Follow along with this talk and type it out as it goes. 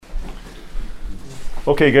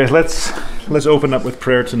Okay, guys, let's open up with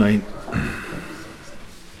prayer tonight.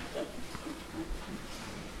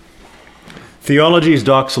 Theology is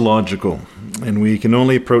doxological, and we can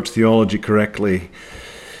only approach theology correctly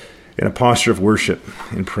in a posture of worship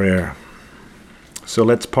in prayer. So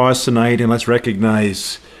let's pause tonight and let's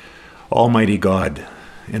recognize Almighty God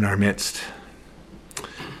in our midst.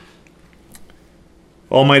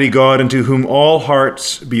 Almighty God, unto whom all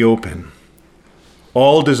hearts be open,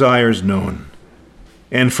 all desires known,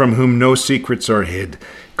 and from whom no secrets are hid,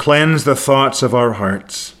 cleanse the thoughts of our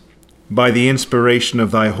hearts by the inspiration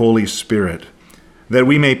of thy Holy Spirit, that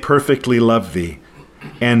we may perfectly love thee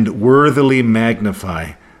and worthily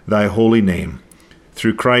magnify thy holy name,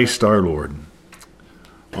 through Christ our Lord.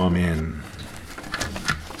 Amen.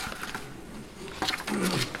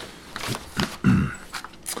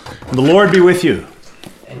 The Lord be with you.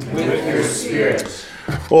 And with your spirit.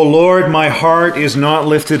 O Lord, my heart is not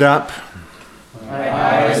lifted up. My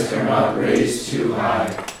eyes are not raised too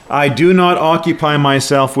high. I do not occupy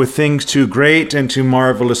myself with things too great and too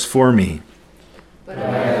marvelous for me. But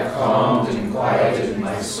I have calmed and quieted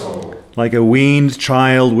my soul. Like a weaned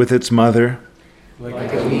child with its mother.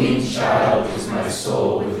 Like a weaned child is my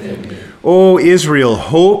soul within me. O Israel,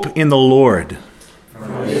 hope in the Lord.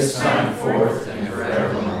 From this time forth and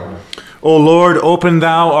forevermore. O Lord, open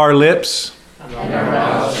thou our lips. And our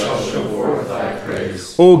mouth shall show forth thy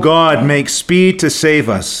praise. O God, make speed to save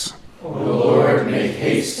us. O Lord, make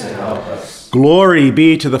haste to help us. Glory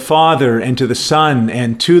be to the Father, and to the Son,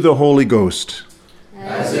 and to the Holy Ghost.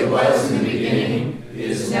 As it was in the beginning,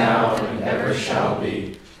 is now, and ever shall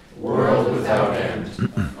be, world without end.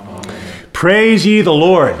 Amen. Praise ye the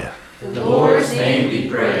Lord. The Lord's name be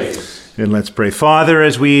praised. And let's pray. Father,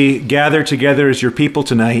 as we gather together as your people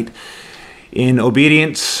tonight, in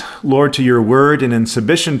obedience, Lord, to your word and in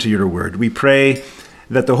submission to your word, we pray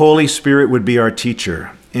that the Holy Spirit would be our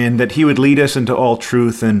teacher and that he would lead us into all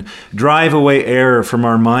truth and drive away error from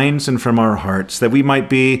our minds and from our hearts, that we might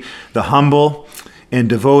be the humble and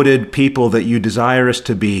devoted people that you desire us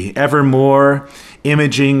to be, evermore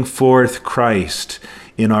imaging forth Christ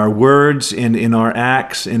in our words and in our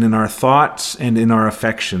acts and in our thoughts and in our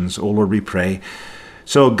affections, O Lord, we pray.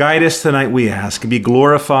 So guide us tonight, we ask, and be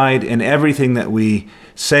glorified in everything that we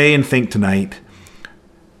say and think tonight.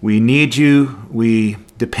 We need you. We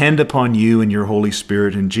depend upon you and your Holy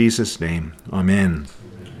Spirit. In Jesus' name, amen.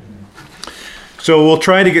 So we'll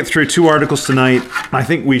try to get through 2 articles tonight. I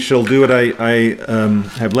think we shall do it. I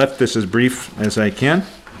have left this as brief as I can.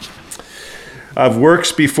 Of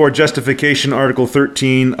works before justification, Article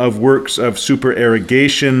 13. Of works of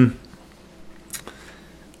supererogation,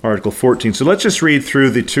 Article 14. So let's just read through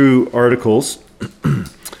the 2 articles.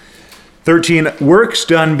 13, works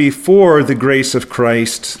done before the grace of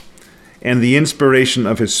Christ and the inspiration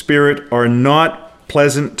of his Spirit are not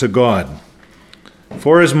pleasant to God,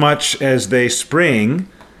 forasmuch as they spring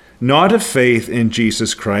not of faith in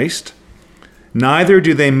Jesus Christ, neither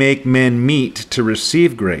do they make men meet to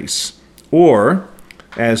receive grace, or,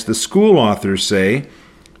 as the school authors say,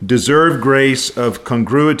 deserve grace of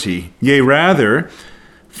congruity. Yea, rather,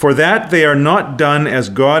 for that they are not done as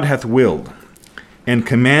God hath willed, and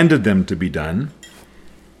commanded them to be done,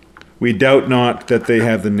 we doubt not that they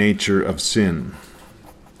have the nature of sin.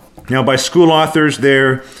 Now, by school authors,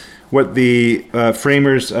 there, what the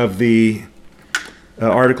framers of the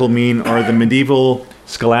article mean are the medieval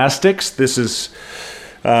scholastics. This is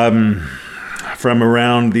from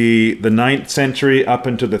around the 9th century up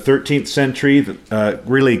into the 13th century,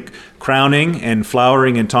 really crowning and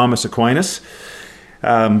flowering in Thomas Aquinas.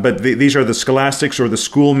 But these are the scholastics or the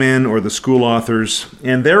schoolmen or the school authors,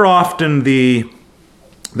 and they're often the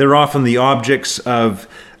objects of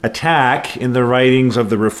attack in the writings of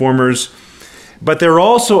the reformers, but they're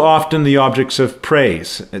also often the objects of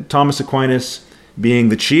praise. Thomas Aquinas being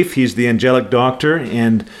the chief, he's the angelic doctor,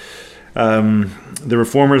 and the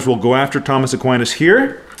reformers will go after Thomas Aquinas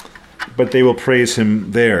here, but they will praise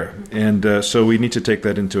him there, and so we need to take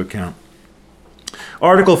that into account.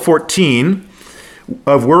 Article 14.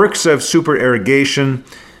 Of works of supererogation,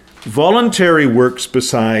 voluntary works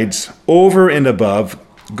besides, over and above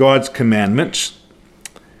God's commandments,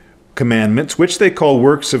 which they call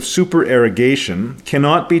works of supererogation,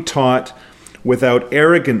 cannot be taught without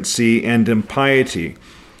arrogancy and impiety.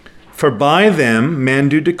 For by them men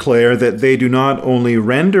do declare that they do not only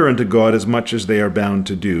render unto God as much as they are bound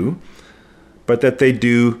to do, but that they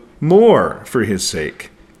do more for his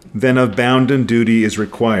sake than of bounden duty is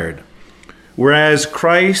required. Whereas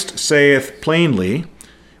Christ saith plainly,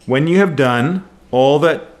 when you have done all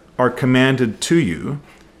that are commanded to you,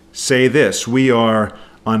 say this, we are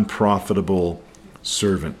unprofitable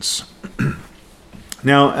servants.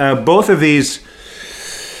 Now, both of these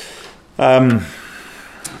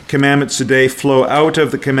commandments today flow out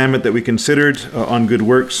of the commandment that we considered on good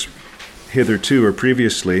works hitherto or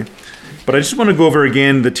previously. But I just want to go over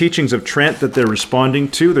again the teachings of Trent that they're responding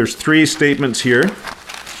to. There's three statements here.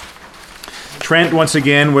 Trent, once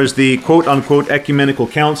again, was the quote-unquote ecumenical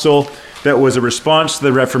council that was a response to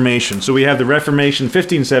the Reformation. So we have the Reformation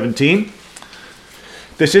 1517.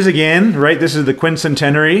 This is again, right, this is the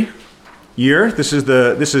quincentenary year. This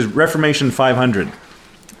is Reformation 500.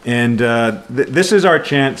 And this is our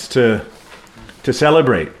chance to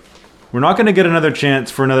celebrate. We're not going to get another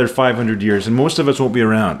chance for another 500 years, and most of us won't be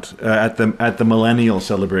around at the millennial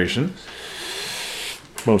celebration.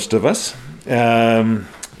 Most of us.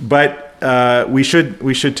 But we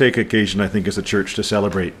should take occasion, I think, as a church to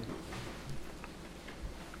celebrate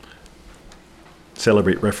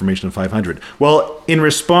Reformation 500. Well, in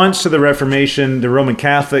response to the Reformation, the Roman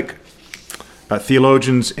Catholic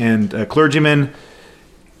theologians and clergymen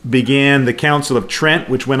began the Council of Trent,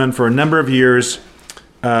 which went on for a number of years,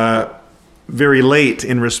 very late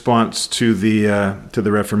in response to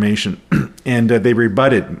the Reformation, and they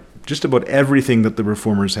rebutted just about everything that the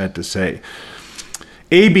Reformers had to say.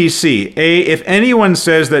 ABC. A, if anyone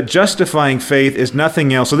says that justifying faith is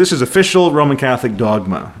nothing else, so this is official Roman Catholic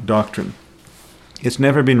doctrine. It's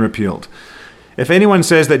never been repealed. If anyone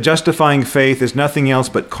says that justifying faith is nothing else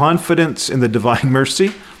but confidence in the divine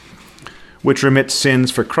mercy, which remits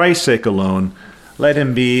sins for Christ's sake alone, let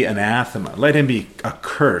him be anathema. Let him be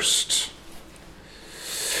accursed.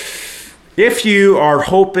 If you are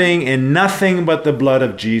hoping in nothing but the blood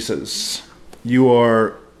of Jesus, you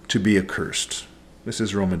are to be accursed. This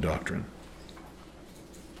is Roman doctrine.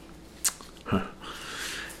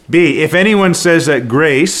 B, if anyone says that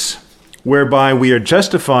grace, whereby we are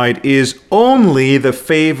justified, is only the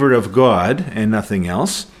favor of God and nothing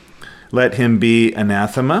else, let him be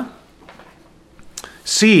anathema.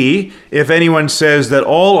 C, if anyone says that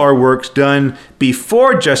all our works done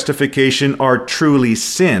before justification are truly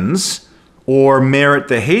sins or merit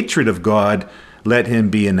the hatred of God, let him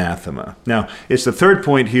be anathema. Now, it's the third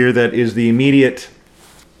point here that is the immediate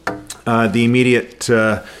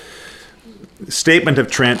statement of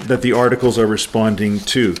Trent that the articles are responding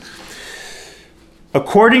to.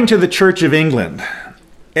 According to the Church of England,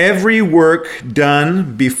 every work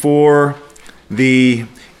done before the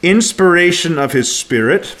inspiration of his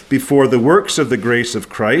Spirit, before the works of the grace of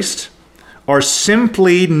Christ, are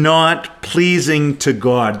simply not pleasing to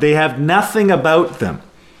God. They have nothing about them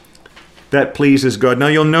that pleases God. Now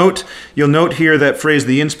you'll note here that phrase,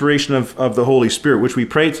 the inspiration of the Holy Spirit, which we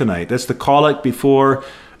pray tonight. That's the collect before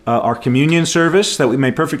our communion service, that we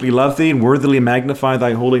may perfectly love thee and worthily magnify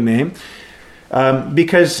thy holy name.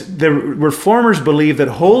 Because the Reformers believe that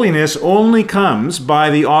holiness only comes by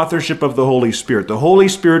the authorship of the Holy Spirit. The Holy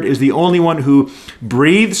Spirit is the only one who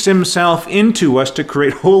breathes himself into us to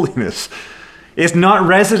create holiness. It's not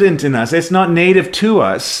resident in us. It's not native to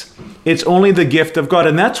us. It's only the gift of God.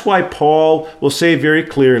 And that's why Paul will say very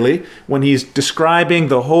clearly when he's describing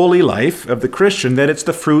the holy life of the Christian that it's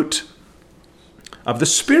the fruit of the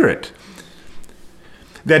Spirit.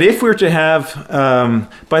 That if we're to have,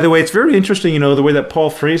 by the way, it's very interesting, the way that Paul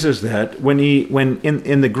phrases that. When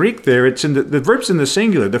in the Greek there, it's in the verb's in the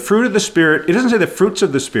singular. The fruit of the Spirit. It doesn't say the fruits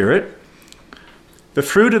of the Spirit. The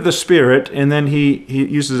fruit of the Spirit, and then he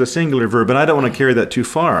uses a singular verb, and I don't want to carry that too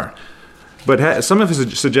far. But some of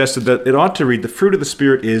us suggested that it ought to read, the fruit of the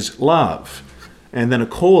Spirit is love, and then a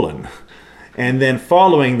colon. And then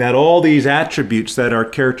following that, all these attributes that are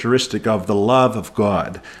characteristic of the love of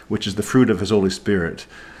God, which is the fruit of his Holy Spirit.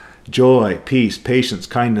 Joy, peace, patience,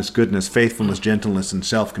 kindness, goodness, faithfulness, gentleness, and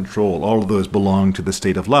self-control. All of those belong to the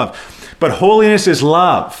state of love. But holiness is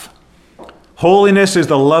love. Holiness is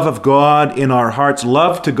the love of God in our hearts.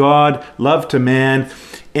 Love to God, love to man.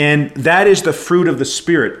 And that is the fruit of the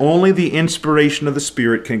Spirit. Only the inspiration of the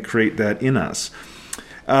Spirit can create that in us.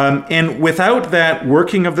 And without that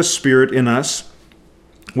working of the Spirit in us,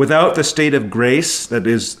 without the state of grace, that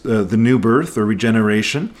is the new birth or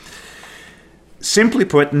regeneration, simply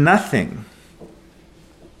put, nothing,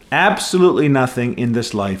 absolutely nothing in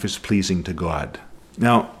this life is pleasing to God.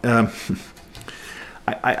 Now,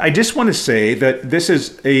 I just want to say that this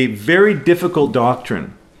is a very difficult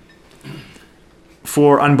doctrine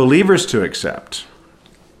for unbelievers to accept.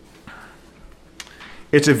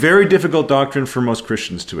 It's a very difficult doctrine for most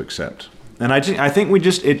Christians to accept. And I think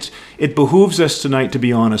it behooves us tonight to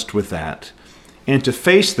be honest with that and to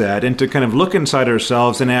face that and to kind of look inside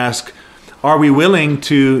ourselves and ask, are we willing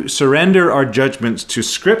to surrender our judgments to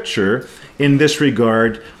Scripture in this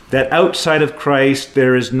regard, that outside of Christ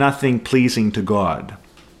there is nothing pleasing to God?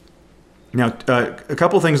 Now, a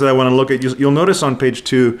couple things that I want to look at. You'll notice on page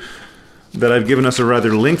 2 that I've given us a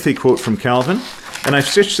rather lengthy quote from Calvin, and I've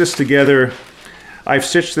stitched this together.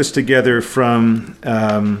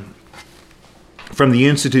 From the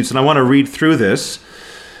Institutes, and I want to read through this.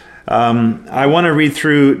 I want to read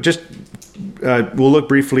through we'll look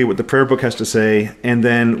briefly at what the prayer book has to say, and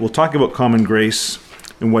then we'll talk about common grace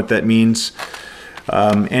and what that means,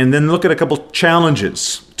 and then look at a couple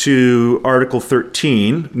challenges to Article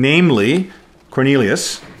 13, namely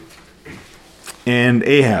Cornelius and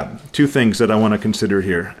Ahab. Two things that I want to consider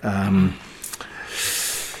here.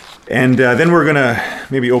 And then we're going to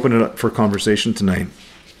maybe open it up for conversation tonight.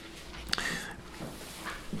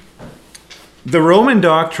 The Roman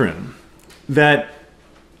doctrine that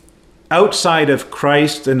outside of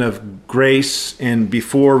Christ and of grace and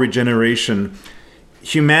before regeneration,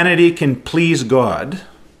 humanity can please God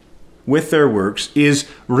with their works is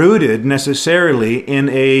rooted necessarily in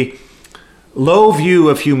a low view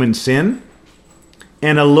of human sin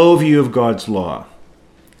and a low view of God's law.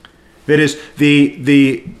 That is,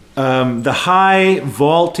 the high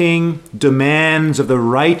vaulting demands of the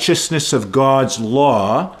righteousness of God's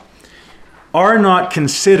law are not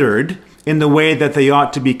considered in the way that they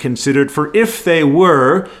ought to be considered. For if they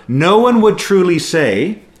were, no one would truly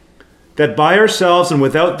say that by ourselves and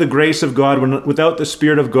without the grace of God, without the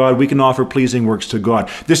Spirit of God, we can offer pleasing works to God.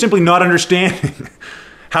 They're simply not understanding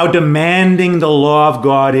how demanding the law of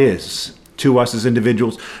God is to us as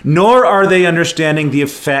individuals, nor are they understanding the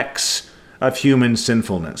effects of human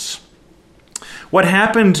sinfulness. What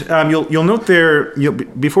happened, you'll note there,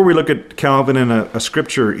 before we look at Calvin and a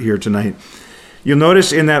scripture here tonight, you'll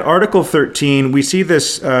notice in that Article 13, we see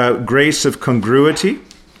this grace of congruity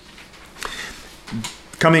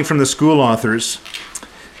coming from the school authors.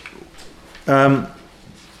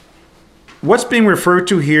 What's being referred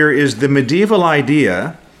to here is the medieval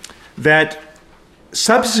idea that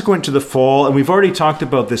subsequent to the fall, and we've already talked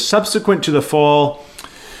about this, subsequent to the fall,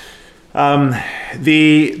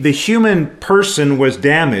 the human person was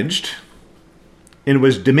damaged and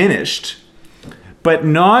was diminished, but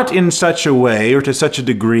not in such a way or to such a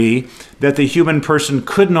degree that the human person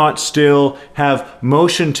could not still have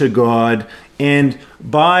motion to God and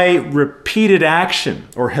by repeated action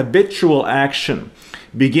or habitual action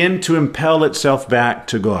begin to impel itself back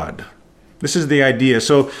to God. This is the idea.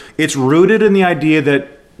 So it's rooted in the idea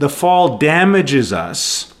that the fall damages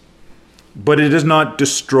us, but it does not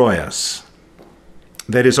destroy us.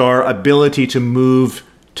 That is our ability to move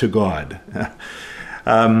to God.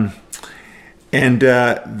 That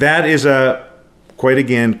is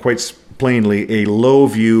quite plainly, a low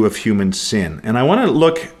view of human sin. And I want to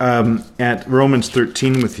look at Romans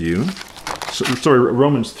 13 with you.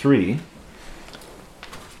 Romans 3.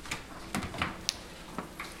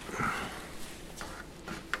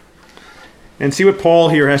 And see what Paul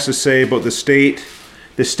here has to say about the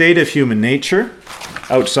state of human nature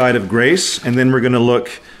outside of grace. And then we're going to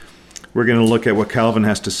look at what Calvin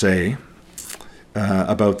has to say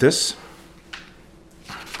about this.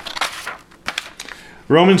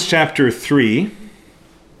 Romans chapter 3,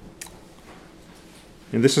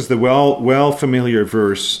 and this is the well familiar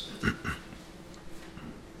verse.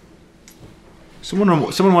 Someone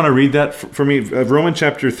want to read that for me? Romans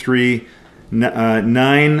chapter 3,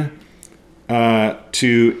 9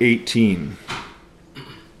 to 18.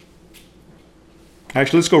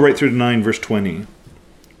 Actually, let's go right through to 9, verse 20.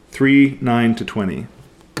 3, 9 to 20.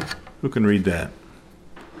 Who can read that?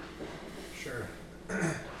 Sure.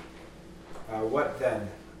 What then?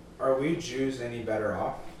 Are we Jews any better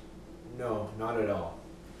off? No, not at all.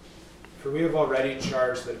 For we have already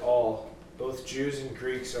charged that all, both Jews and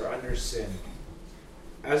Greeks, are under sin.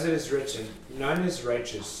 As it is written, none is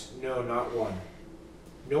righteous, no, not one.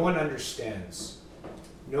 No one understands.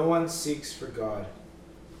 No one seeks for God.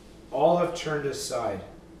 All have turned aside.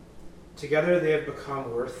 Together they have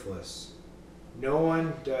become worthless. No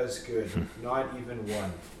one does good, not even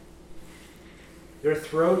one. Their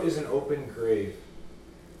throat is an open grave.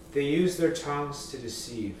 They use their tongues to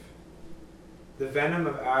deceive. The venom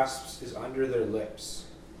of asps is under their lips.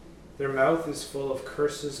 Their mouth is full of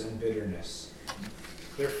curses and bitterness.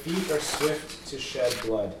 Their feet are swift to shed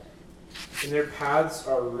blood. In their paths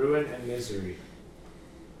are ruin and misery.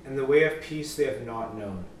 And the way of peace they have not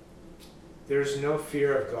known. There is no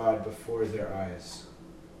fear of God before their eyes.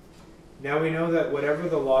 Now we know that whatever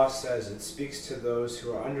the law says, it speaks to those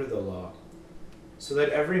who are under the law, so that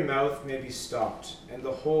every mouth may be stopped, and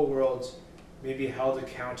the whole world may be held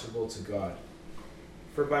accountable to God.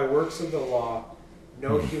 For by works of the law,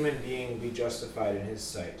 no human being will be justified in his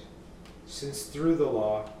sight, since through the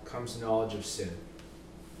law comes knowledge of sin.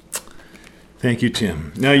 Thank you,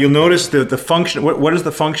 Tim. Now you'll notice that the function, what is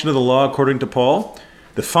the function of the law according to Paul?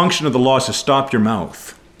 The function of the law is to stop your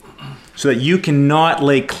mouth so that you cannot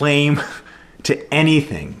lay claim to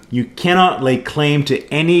anything. You cannot lay claim to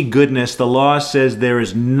any goodness. The law says there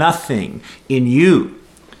is nothing in you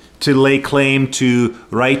to lay claim to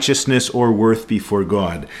righteousness or worth before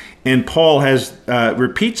God. And Paul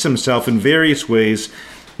repeats himself in various ways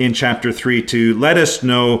in chapter 3 to let us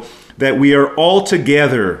know that we are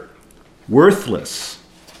altogether worthless,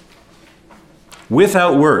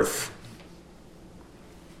 without worth.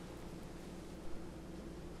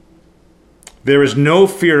 There is no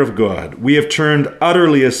fear of God. We have turned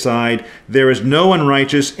utterly aside. There is no one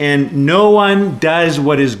righteous, and no one does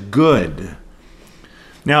what is good.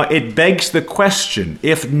 Now, it begs the question,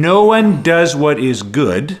 if no one does what is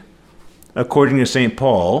good, according to St.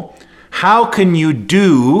 Paul, how can you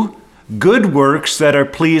do good works that are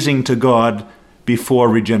pleasing to God before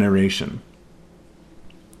regeneration?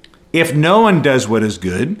 If no one does what is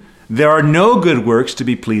good, there are no good works to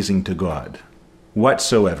be pleasing to God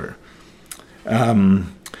whatsoever.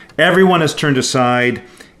 Everyone has turned aside,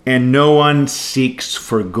 and no one seeks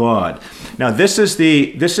for God. Now, this is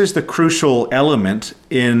the crucial element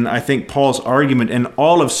in, I think, Paul's argument and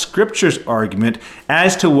all of Scripture's argument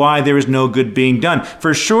as to why there is no good being done.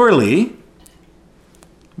 For surely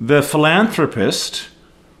the philanthropist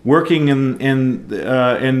working in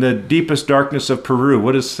the deepest darkness of Peru.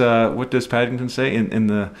 What does Paddington say in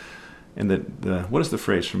the what is the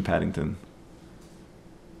phrase from Paddington?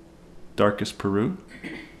 Darkest Peru?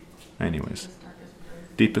 Anyways.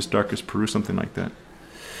 Deepest, darkest Peru, something like that.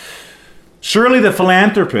 Surely the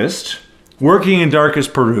philanthropist working in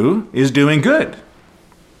darkest Peru is doing good.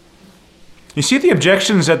 You see the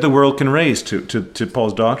objections that the world can raise to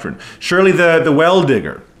Paul's doctrine. Surely the well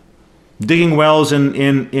digger, digging wells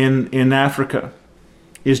in Africa,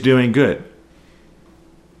 is doing good.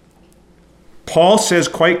 Paul says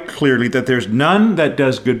quite clearly that there's none that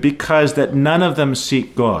does good because that none of them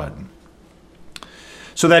seek God.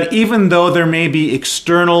 So that even though there may be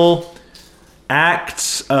external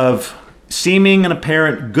acts of seeming and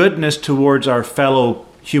apparent goodness towards our fellow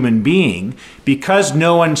human being, because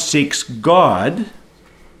no one seeks God,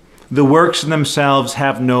 the works in themselves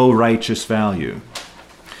have no righteous value.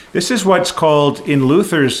 This is what's called, in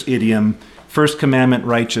Luther's idiom, first commandment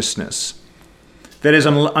righteousness. That is,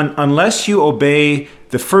 unless you obey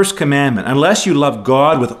the first commandment, unless you love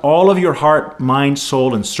God with all of your heart, mind,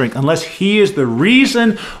 soul, and strength, unless He is the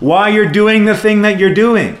reason why you're doing the thing that you're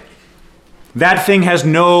doing, that thing has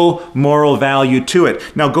no moral value to it.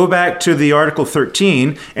 Now go back to the Article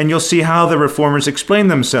 13, and you'll see how the Reformers explain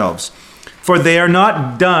themselves. For they are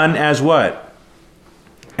not done as what?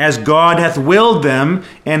 As God hath willed them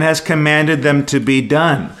and has commanded them to be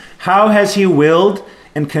done. How has He willed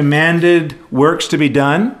and commanded works to be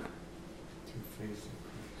done?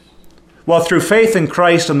 Well, through faith in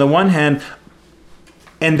Christ on the one hand,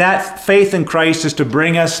 and that faith in Christ is to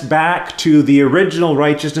bring us back to the original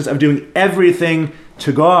righteousness of doing everything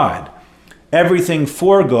to God, everything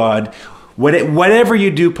for God. Whatever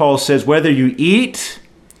you do, Paul says, whether you eat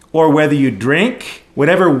or whether you drink,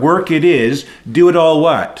 whatever work it is, do it all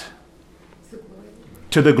what?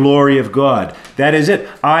 To the glory of God. That is it.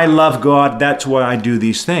 I love God. That's why I do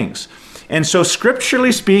these things. And so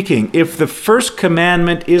scripturally speaking, if the first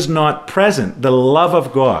commandment is not present, the love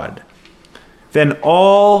of God, then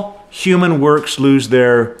all human works lose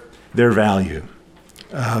their value.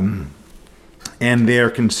 And they are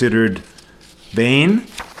considered vain,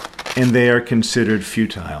 and they are considered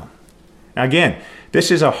futile. Again,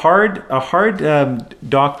 this is a hard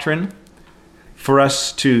doctrine for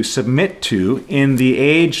us to submit to in the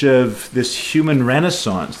age of this human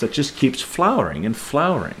renaissance that just keeps flowering and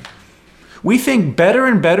flowering. We think better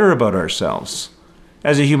and better about ourselves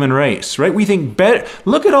as a human race, right? We think better.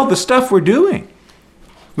 Look at all the stuff we're doing.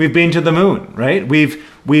 We've been to the moon, right? We're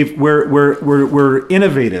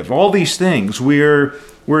innovative. All these things. We're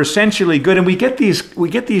essentially good, and we get these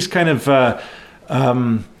kind of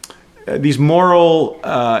these moral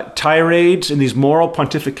tirades and these moral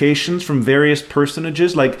pontifications from various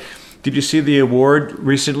personages. Like, did you see the award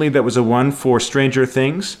recently that was won for Stranger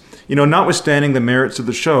Things? You know, notwithstanding the merits of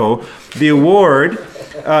the show, the award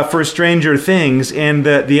for Stranger Things, and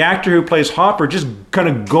the actor who plays Hopper just kind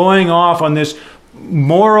of going off on this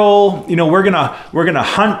moral, you know, we're gonna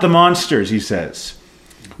hunt the monsters, he says.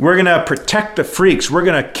 We're gonna protect the freaks. We're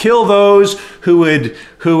gonna kill those who would,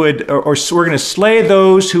 or we're gonna slay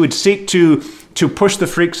those who would seek to push the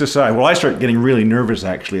freaks aside. Well, I start getting really nervous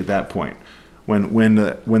actually at that point when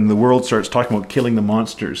the world starts talking about killing the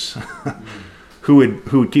monsters. Who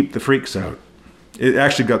would keep the freaks out. It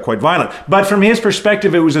actually got quite violent. But from his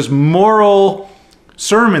perspective, it was this moral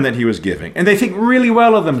sermon that he was giving. And they think really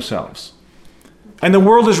well of themselves. And the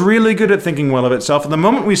world is really good at thinking well of itself. And the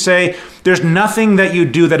moment we say, there's nothing that you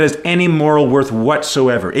do that has any moral worth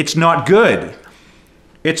whatsoever, it's not good,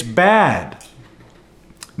 it's bad,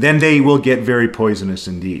 then they will get very poisonous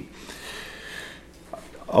indeed.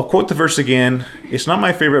 I'll quote the verse again. It's not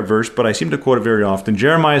my favorite verse, but I seem to quote it very often.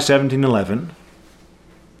 Jeremiah 17:11.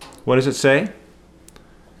 What does it say?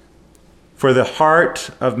 For the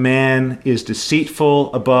heart of man is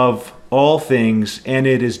deceitful above all things, and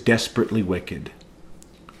it is desperately wicked.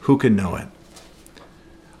 Who can know it?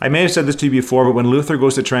 I may have said this to you before, but when Luther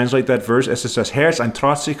goes to translate that verse, es ist das Herz ein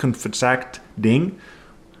trotzig und verzagt Ding.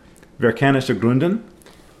 Wer kann es ergründen?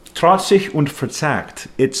 Trotzig und verzagt.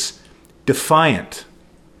 It's defiant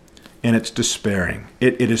and it's despairing.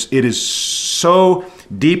 It is so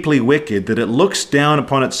deeply wicked that it looks down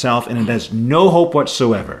upon itself and it has no hope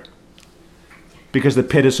whatsoever because the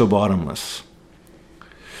pit is so bottomless.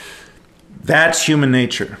 That's human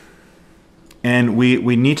nature. And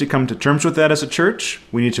we need to come to terms with that as a church.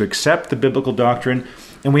 We need to accept the biblical doctrine,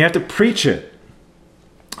 and we have to preach it.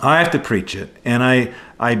 I have to preach it. And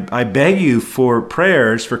I beg you for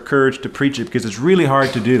prayers, for courage to preach it, because it's really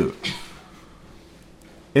hard to do.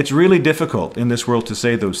 It's really difficult in this world to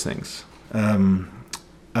say those things.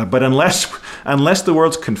 But unless the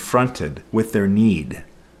world's confronted with their need,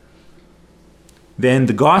 then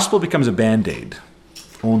the gospel becomes a Band-Aid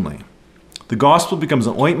only. The gospel becomes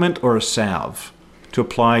an ointment or a salve to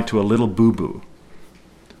apply to a little boo-boo,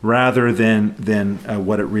 rather than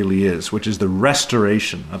what it really is, which is the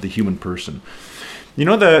restoration of the human person. You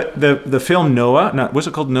know the film Noah? What's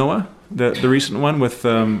it called, Noah? The recent one with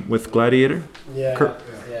Gladiator? Yeah.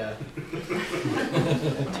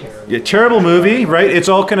 Yeah, terrible movie, right? It's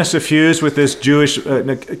all kind of suffused with this Jewish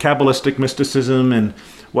Kabbalistic mysticism and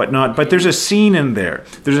whatnot. But there's a scene in there.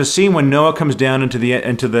 There's a scene when Noah comes down into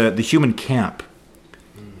the human camp,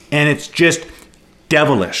 and it's just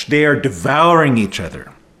devilish. They are devouring each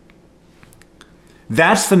other.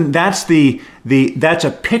 That's a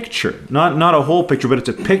picture, not a whole picture, but it's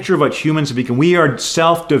a picture of what humans have become. We are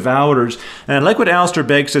self-devourers. And I like what Alistair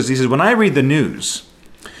Begg says. He says, when I read the news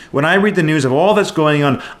of all that's going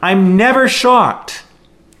on, I'm never shocked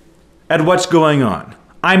at what's going on.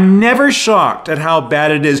 I'm never shocked at how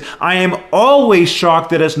bad it is. I am always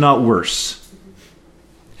shocked that it's not worse,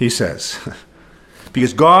 he says.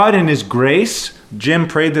 Because God in his grace, Jim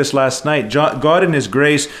prayed this last night, God in his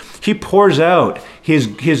grace, he pours out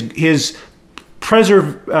his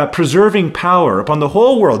preserving power upon the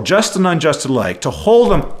whole world, just and unjust alike, to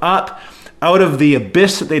hold them up out of the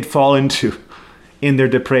abyss that they'd fall into in their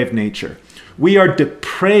depraved nature. We are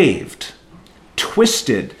depraved,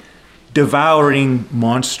 twisted, devouring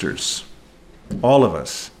monsters, all of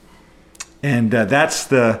us. And that's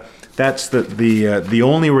the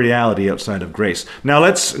only reality outside of grace. Now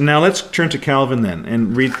let's turn to Calvin then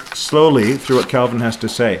and read slowly through what Calvin has to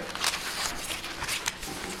say.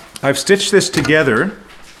 I've stitched this together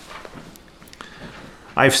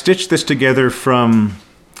from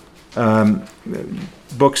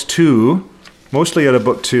books 2, mostly out of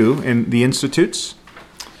book 2 in the Institutes,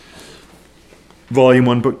 volume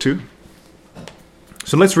 1, book 2.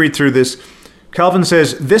 So let's read through this. Calvin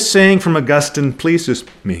says, "This saying from Augustine pleases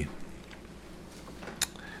me,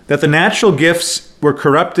 that the natural gifts were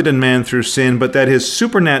corrupted in man through sin, but that his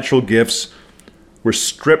supernatural gifts were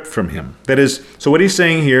stripped from him." That is, so what he's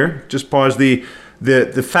saying here, just pause, the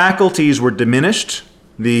faculties were diminished,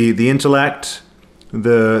 the intellect,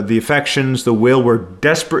 the affections, the will were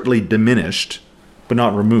desperately diminished, but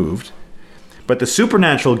not removed. But the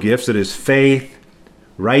supernatural gifts, that is faith,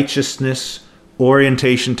 righteousness,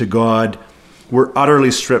 orientation to God, were utterly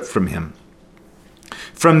stripped from him.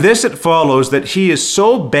 From this it follows that he is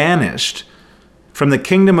so banished from the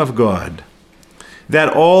kingdom of God that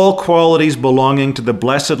all qualities belonging to the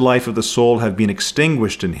blessed life of the soul have been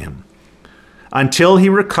extinguished in him, until he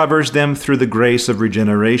recovers them through the grace of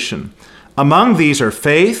regeneration. Among these are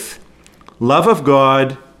faith, love of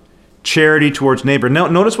God, charity towards neighbor. Now,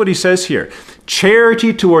 notice what he says here.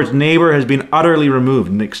 Charity towards neighbor has been utterly removed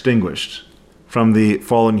and extinguished from the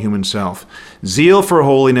fallen human self. Zeal for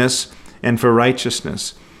holiness and for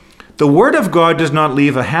righteousness. The Word of God does not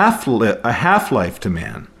leave a half-life to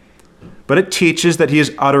man, but it teaches that he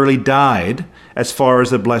has utterly died as far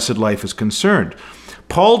as the blessed life is concerned.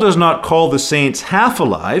 Paul does not call the saints half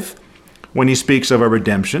alive when he speaks of our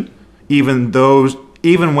redemption. Even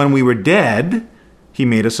when we were dead, he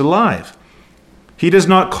made us alive. He does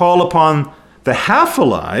not call upon the half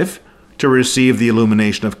alive to receive the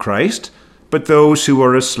illumination of Christ, but those who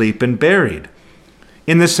are asleep and buried.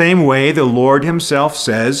 In the same way, the Lord himself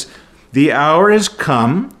says, "The hour is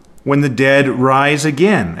come when the dead rise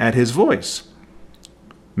again at his voice."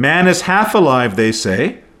 Man is half alive, they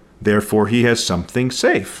say, therefore he has something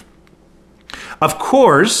safe. Of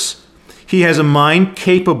course, he has a mind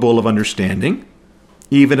capable of understanding,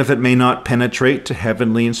 even if it may not penetrate to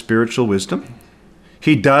heavenly and spiritual wisdom.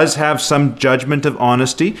 He does have some judgment of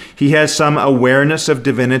honesty. He has some awareness of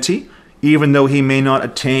divinity, even though he may not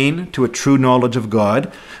attain to a true knowledge of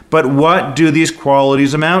God. But what do these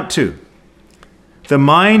qualities amount to? The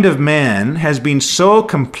mind of man has been so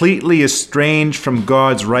completely estranged from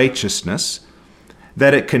God's righteousness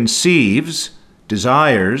that it conceives,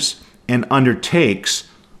 desires, and undertakes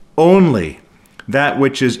only that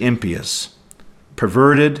which is impious,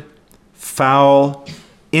 perverted, foul,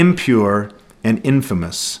 impure, and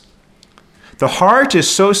infamous. The heart is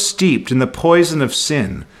so steeped in the poison of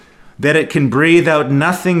sin that it can breathe out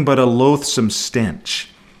nothing but a loathsome stench.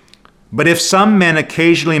 But if some men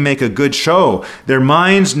occasionally make a good show, their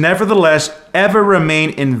minds nevertheless ever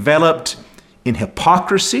remain enveloped in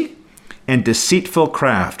hypocrisy and deceitful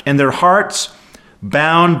craft, and their hearts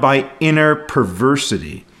bound by inner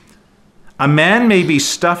perversity. A man may be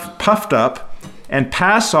puffed up and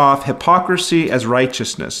pass off hypocrisy as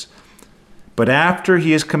righteousness, but after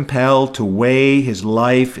he is compelled to weigh his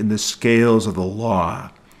life in the scales of the law,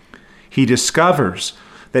 he discovers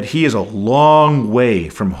that he is a long way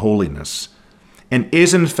from holiness and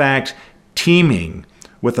is in fact teeming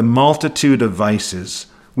with a multitude of vices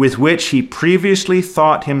with which he previously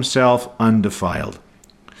thought himself undefiled.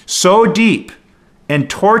 So deep and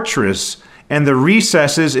torturous and the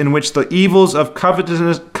recesses in which the evils of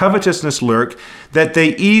covetousness lurk that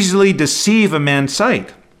they easily deceive a man's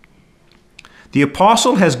sight. The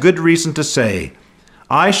apostle has good reason to say,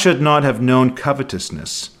 "I should not have known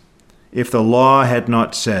covetousness if the law had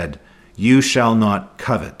not said, 'You shall not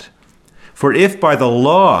covet.' For if by the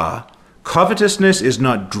law covetousness is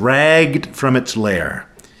not dragged from its lair,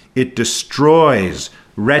 it destroys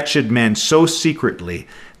wretched man so secretly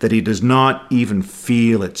that he does not even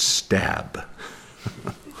feel its stab."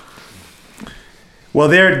 Well,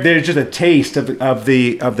 there's just a taste of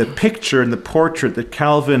the picture and the portrait that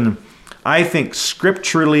Calvin, I think,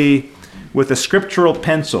 scripturally, with a scriptural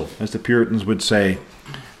pencil, as the Puritans would say,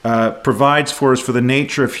 provides for us for the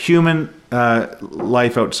nature of human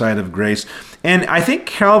life outside of grace. And I think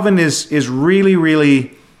Calvin is really,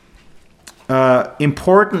 really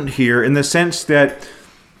important here in the sense that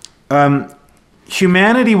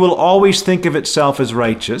humanity will always think of itself as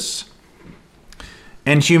righteous,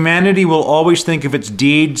 and humanity will always think of its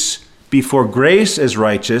deeds before grace as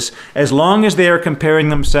righteous, as long as they are comparing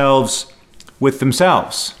themselves with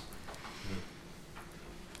themselves.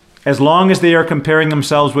 As long as they are comparing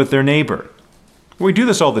themselves with their neighbor. We do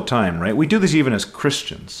this all the time, right? We do this even as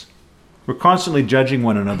Christians. We're constantly judging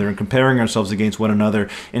one another and comparing ourselves against one another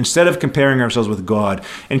instead of comparing ourselves with God.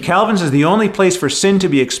 And Calvin says the only place for sin to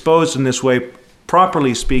be exposed in this way,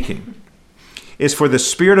 properly speaking, is for the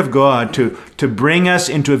Spirit of God to bring us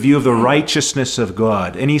into a view of the righteousness of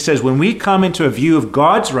God. And he says when we come into a view of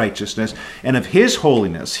God's righteousness and of his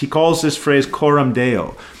holiness, he calls this phrase coram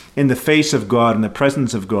Deo, in the face of God, in the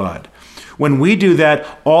presence of God. When we do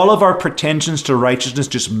that, all of our pretensions to righteousness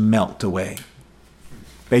just melt away.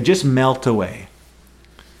 They just melt away.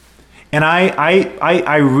 And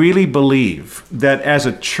I really believe that as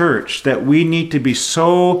a church that we need to be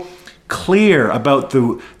so clear about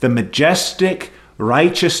the majestic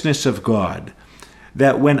righteousness of God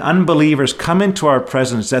that when unbelievers come into our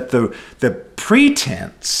presence, that the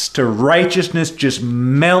pretense to righteousness just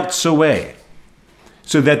melts away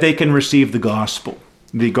so that they can receive the gospel.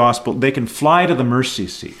 They can fly to the mercy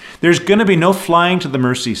seat. There's going to be no flying to the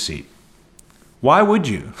mercy seat. Why would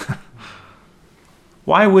you?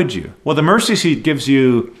 Why would you? Well, the mercy seat's going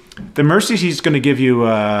to give you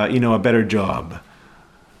a better job.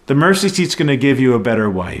 The mercy seat's going to give you a better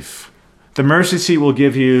wife. The mercy seat will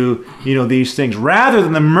give you, these things. Rather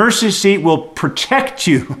than the mercy seat will protect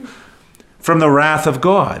you from the wrath of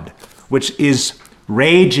God, which is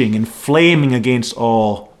raging and flaming against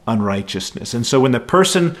all unrighteousness. And so when the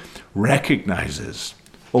person recognizes,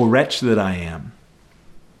 "O wretch that I am,"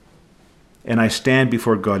 and I stand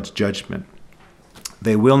before God's judgment,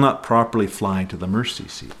 they will not properly fly to the mercy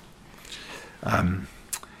seat.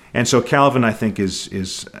 And so Calvin, I think,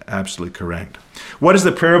 is absolutely correct. What does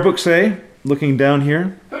the prayer book say? Looking down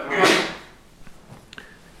here.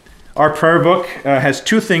 Our prayer book has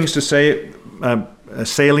two things to say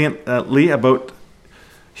saliently about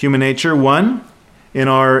human nature. One, in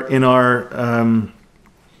our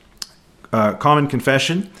common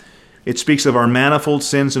confession, it speaks of our manifold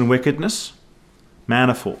sins and wickedness,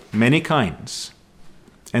 manifold, many kinds,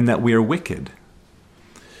 and that we are wicked.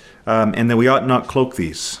 And that we ought not cloak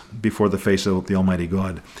these before the face of the Almighty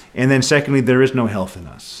God. And then secondly, there is no health in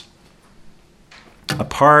us.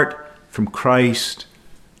 Apart from Christ,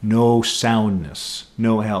 no soundness,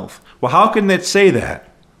 no health. Well, how can it say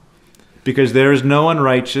that? Because there is no one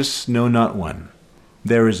righteous, no, not one.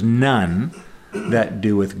 There is none that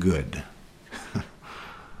doeth good.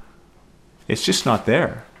 It's just not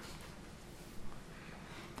there.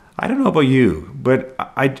 I don't know about you, but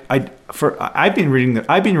I've been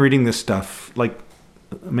reading this stuff like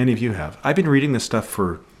many of you have. I've been reading this stuff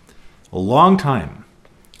for a long time,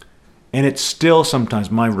 and it's still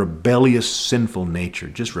sometimes my rebellious, sinful nature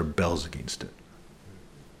just rebels against it.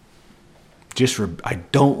 I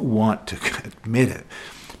don't want to admit it,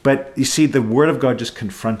 but you see, the Word of God just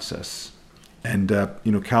confronts us, and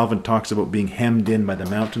Calvin talks about being hemmed in by the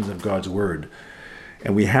mountains of God's Word,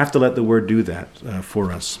 and we have to let the Word do that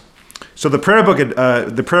for us. So the prayer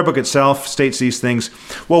book itself states these things.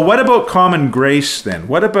 Well, what about common grace then?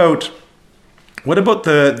 What about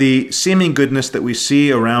the seeming goodness that we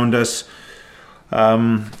see around us?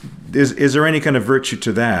 Is there any kind of virtue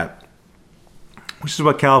to that? Which is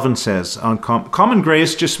what Calvin says on common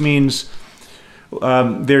grace. Just means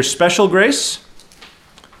there's special grace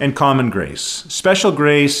and common grace. Special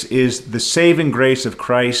grace is the saving grace of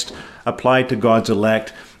Christ applied to God's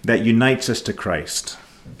elect that unites us to Christ.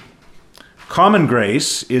 Common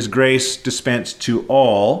grace is grace dispensed to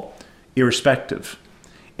all, irrespective.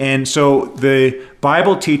 And so the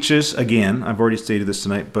Bible teaches, again, I've already stated this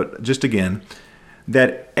tonight, but just again,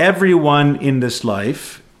 that everyone in this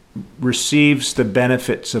life receives the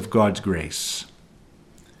benefits of God's grace.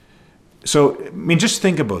 So, just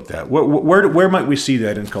think about that. Where might we see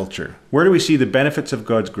that in culture? Where do we see the benefits of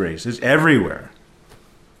God's grace? It's everywhere.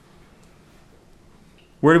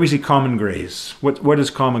 Where do we see common grace? What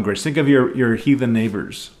is common grace? Think of your heathen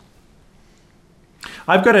neighbors.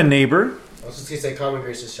 I've got a neighbor. I was just going to say common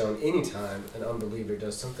grace is shown anytime an unbeliever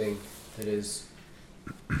does something that is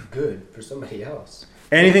good for somebody else.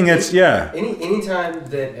 Anything that's, yeah. Anytime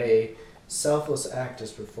that a selfless act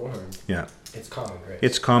is performed, yeah, it's common grace.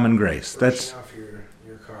 It's common grace. Brushing off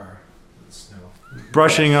your car in the snow.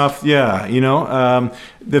 Brushing off, yeah,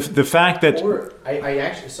 the fact that... Or,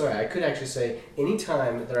 I could actually say,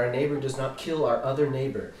 anytime that our neighbor does not kill our other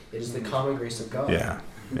neighbor, it is the common grace of God. Yeah.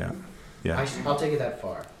 I'll take it that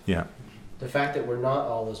far. Yeah. The fact that we're not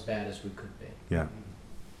all as bad as we could be. Yeah.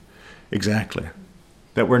 Exactly.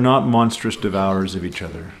 That we're not monstrous devourers of each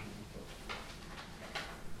other.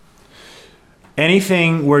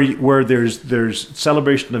 Anything where there's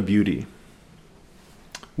celebration of beauty,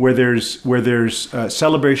 where there's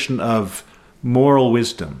celebration of moral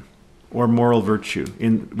wisdom or moral virtue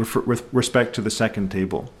with respect to the second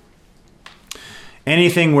table.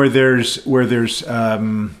 Anything where there's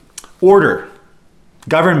order,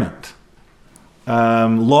 government,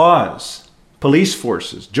 laws, police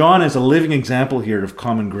forces. John is a living example here of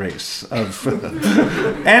common grace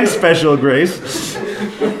and special grace.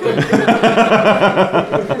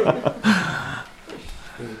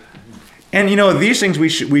 And these things we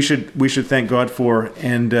should thank God for,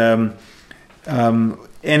 and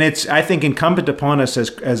it's, I think, incumbent upon us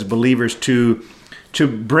as believers to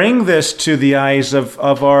bring this to the eyes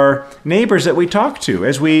of our neighbors that we talk to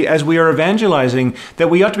as we are evangelizing, that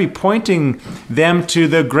we ought to be pointing them to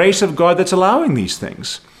the grace of God that's allowing these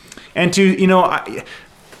things. And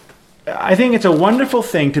I think it's a wonderful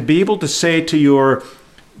thing to be able to say to your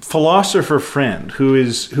philosopher friend who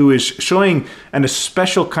is showing a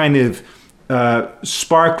special kind of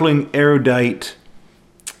sparkling erudite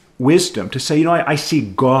wisdom, to say, I see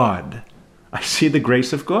God. I see the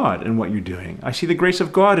grace of God in what you're doing. I see the grace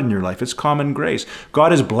of God in your life. It's common grace.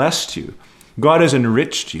 God has blessed you. God has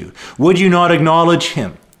enriched you. Would you not acknowledge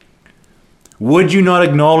Him? Would you not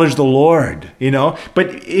acknowledge the Lord?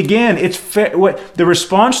 But again, it's the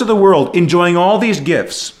response to the world, enjoying all these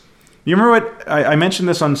gifts. You remember what I mentioned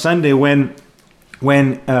this on Sunday when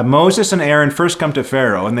Moses and Aaron first come to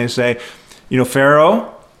Pharaoh and they say,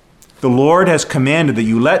 Pharaoh, the Lord has commanded that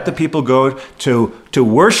you let the people go to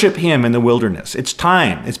worship Him in the wilderness. It's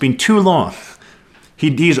time. It's been too long.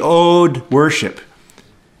 He's owed worship.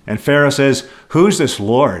 And Pharaoh says, who's this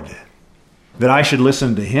Lord that I should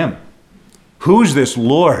listen to Him? Who's this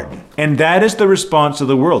Lord? And that is the response of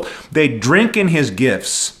the world. They drink in His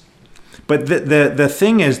gifts. But the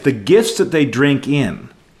thing is, the gifts that they drink in,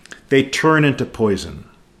 they turn into poison.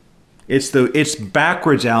 It's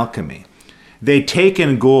backwards alchemy. They take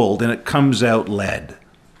in gold and it comes out lead.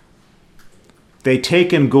 They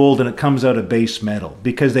take in gold and it comes out of base metal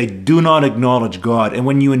because they do not acknowledge God. And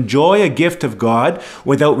when you enjoy a gift of God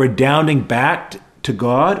without redounding back to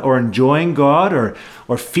God or enjoying God or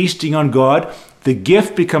feasting on God, the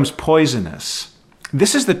gift becomes poisonous.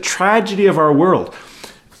 This is the tragedy of our world.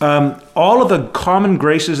 All of the common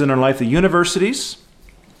graces in our life, the universities,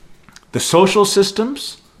 the social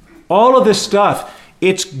systems, all of this stuff,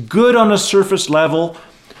 it's good on a surface level,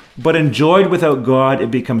 but enjoyed without God, it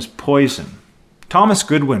becomes poison. Thomas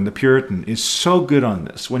Goodwin, the Puritan, is so good on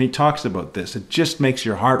this. When he talks about this, it just makes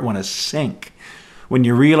your heart want to sink when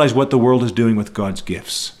you realize what the world is doing with God's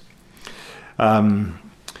gifts. And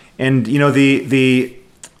you know,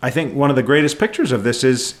 I think one of the greatest pictures of this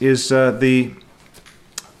is the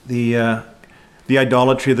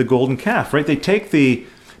idolatry of the golden calf. Right? They take the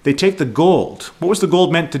gold. What was the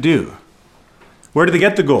gold meant to do? Where did they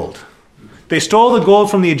get the gold? They stole the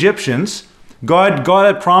gold from the Egyptians. God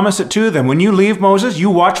had promised it to them. When you leave, Moses,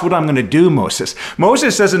 you watch what I'm going to do, Moses.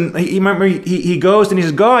 Moses doesn't, he goes and he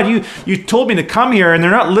says, God, you told me to come here and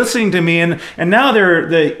they're not listening to me. And now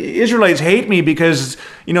the Israelites hate me because,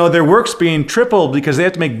 you know, their work's being tripled because they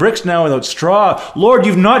have to make bricks now without straw. Lord,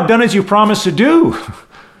 you've not done as you promised to do.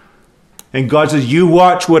 And God says, you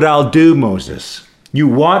watch what I'll do, Moses. You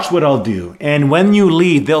watch what I'll do. And when you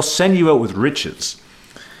leave, they'll send you out with riches.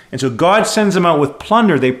 And so God sends them out with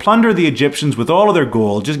plunder. They plunder the Egyptians with all of their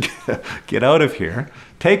gold. Just get out of here.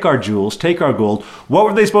 Take our jewels, take our gold. What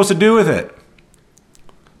were they supposed to do with it?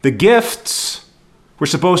 The gifts were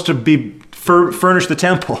supposed to be furnish the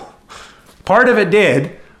temple. Part of it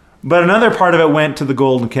did, but another part of it went to the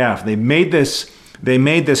golden calf. They made this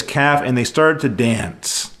calf and they started to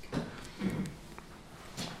dance.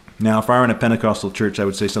 Now, if I were in a Pentecostal church, I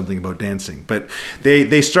would say something about dancing. But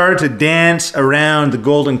they started to dance around the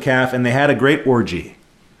golden calf, and they had a great orgy.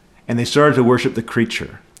 And they started to worship the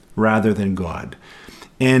creature rather than God.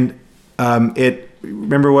 And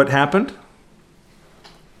remember what happened?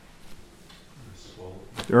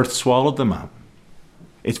 The earth swallowed them up.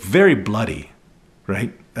 It's very bloody,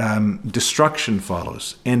 right? Destruction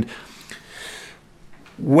follows. And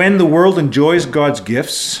when the world enjoys God's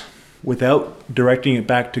gifts without directing it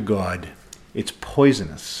back to God, it's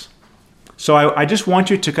poisonous. So I just want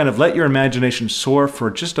you to kind of let your imagination soar for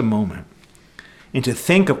just a moment and to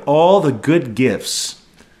think of all the good gifts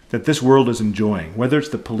that this world is enjoying, whether it's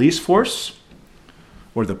the police force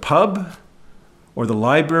or the pub or the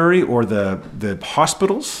library or the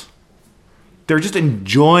hospitals. They're just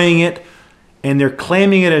enjoying it and they're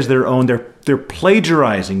claiming it as their own. They're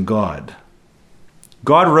plagiarizing God.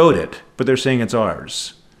 God wrote it, but they're saying it's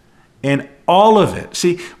ours. And all of it.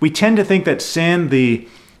 See, we tend to think that sin, the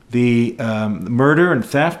murder and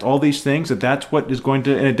theft, all these things, that's what is going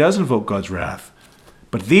to, and it does invoke God's wrath.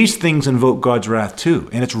 But these things invoke God's wrath too,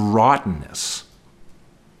 and it's rottenness.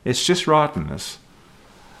 It's just rottenness.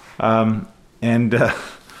 Boy,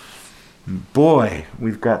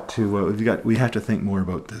 we have to think more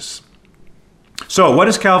about this. So, what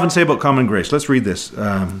does Calvin say about common grace? Let's read this.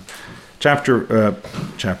 Chapter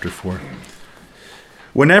 4.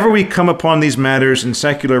 Whenever we come upon these matters in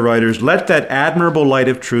secular writers, let that admirable light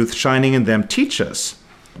of truth shining in them teach us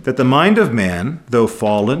that the mind of man, though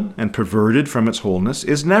fallen and perverted from its wholeness,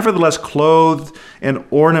 is nevertheless clothed and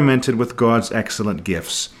ornamented with God's excellent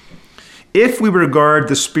gifts. If we regard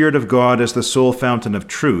the Spirit of God as the sole fountain of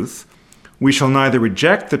truth, we shall neither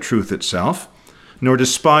reject the truth itself, nor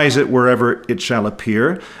despise it wherever it shall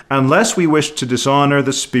appear, unless we wish to dishonor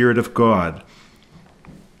the Spirit of God.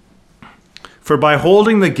 For by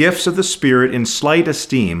holding the gifts of the Spirit in slight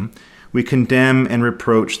esteem, we condemn and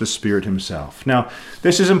reproach the Spirit himself. Now,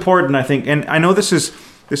 this is important, I think, and I know this is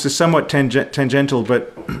somewhat tangential,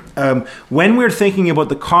 but when we're thinking about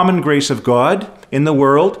the common grace of God in the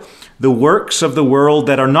world, the works of the world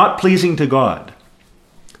that are not pleasing to God,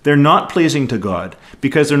 they're not pleasing to God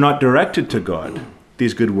because they're not directed to God,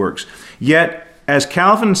 these good works. Yet, as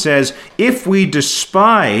Calvin says, if we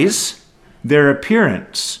despise their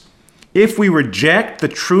appearance, if we reject the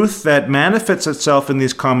truth that manifests itself in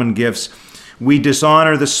these common gifts, we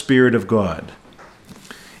dishonor the Spirit of God.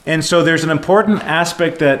 And so there's an important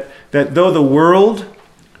aspect that though the world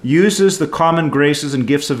uses the common graces and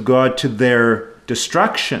gifts of God to their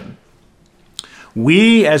destruction,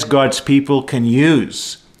 we as God's people can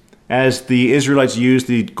use, as the Israelites used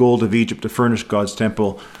the gold of Egypt to furnish God's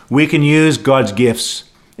temple, we can use God's gifts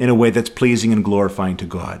in a way that's pleasing and glorifying to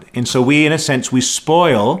God. And so we, in a sense, we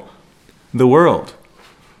spoil the world.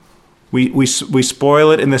 We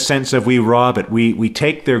spoil it in the sense of we rob it. We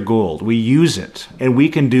take their gold. We use it. And we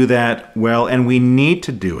can do that well, and we need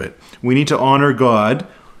to do it. We need to honor God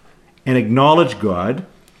and acknowledge God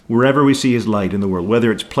wherever we see his light in the world,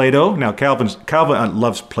 whether it's Plato. Now, Calvin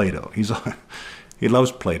loves Plato. He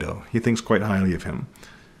loves Plato. He thinks quite highly of him.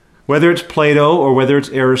 Whether it's Plato or whether it's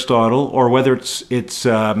Aristotle or whether it's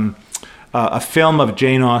a film of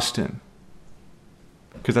Jane Austen,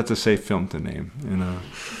 because that's a safe film to name. You know.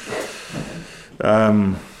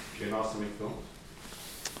 Jane Austen make films?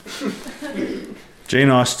 Jane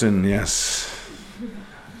Austen, yes.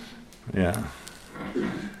 Yeah.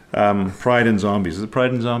 Pride and Zombies. Is it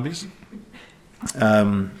Pride and Zombies?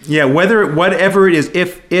 Whatever it is,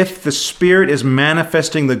 if the Spirit is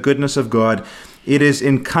manifesting the goodness of God, it is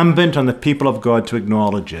incumbent on the people of God to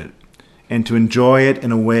acknowledge it and to enjoy it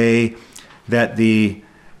in a way that the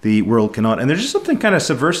world cannot. And there's just something kind of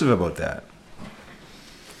subversive about that.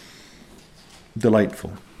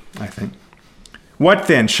 Delightful, I think. What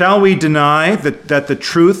then? Shall we deny that the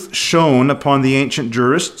truth shone upon the ancient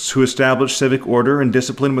jurists who established civic order and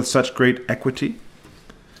discipline with such great equity?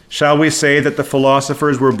 Shall we say that the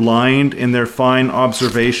philosophers were blind in their fine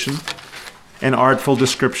observation and artful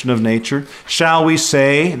description of nature? Shall we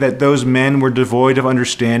say that those men were devoid of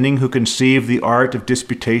understanding who conceived the art of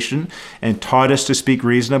disputation and taught us to speak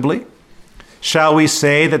reasonably? Shall we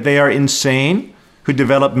say that they are insane who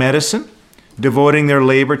developed medicine, devoting their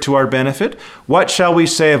labor to our benefit? What shall we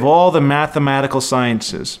say of all the mathematical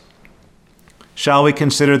sciences? Shall we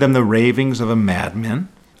consider them the ravings of madmen?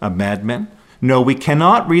 No, we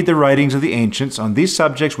cannot read the writings of the ancients on these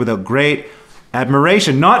subjects without great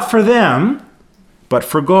admiration, not for them, but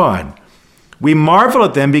for God. We marvel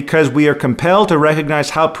at them because we are compelled to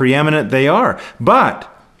recognize how preeminent they are. But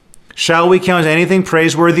shall we count anything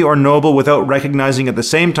praiseworthy or noble without recognizing at the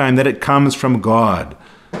same time that it comes from God?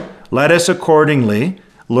 Let us accordingly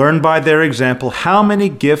learn by their example how many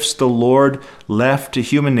gifts the Lord left to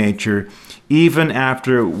human nature even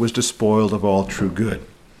after it was despoiled of all true good.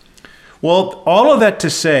 Well, all of that to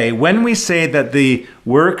say, when we say that the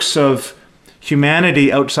works of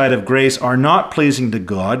humanity outside of grace are not pleasing to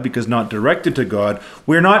God because not directed to God,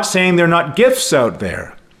 we're not saying there are not gifts out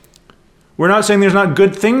there. We're not saying there's not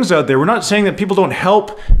good things out there. We're not saying that people don't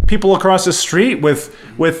help people across the street with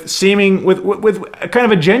a kind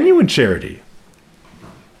of a genuine charity.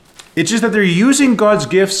 It's just that they're using God's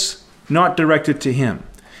gifts not directed to Him.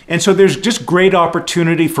 And so there's just great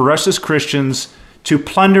opportunity for us as Christians to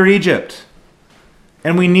plunder Egypt.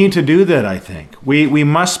 And we need to do that, I think. We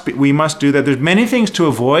must do that. There's many things to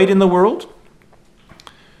avoid in the world.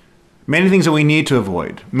 Many things that we need to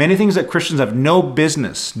avoid. Many things that Christians have no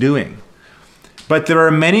business doing. But there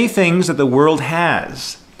are many things that the world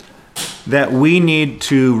has that we need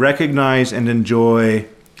to recognize and enjoy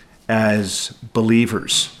as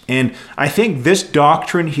believers. And I think this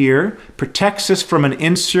doctrine here protects us from an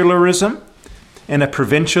insularism and a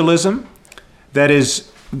provincialism that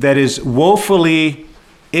is woefully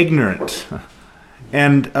ignorant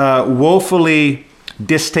and woefully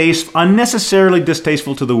unnecessarily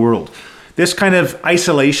distasteful to the world. This kind of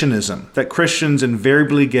isolationism that Christians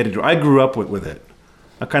invariably get into. I grew up with it.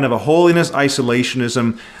 A kind of a holiness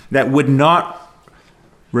isolationism that would not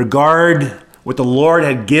regard what the Lord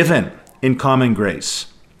had given in common grace.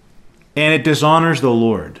 And it dishonors the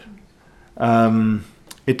Lord.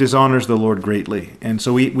 It dishonors the Lord greatly. And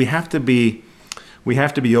so we have to be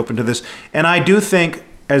open to this. And I do think,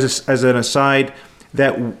 as an aside,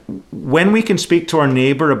 that when we can speak to our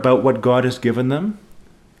neighbor about what God has given them,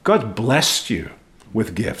 God's blessed you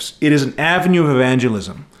with gifts. It is an avenue of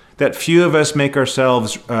evangelism that few of us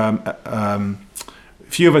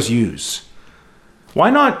use. Why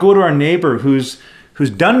not go to our neighbor who's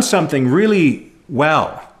done something really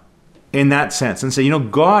well in that sense and say,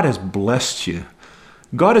 God has blessed you.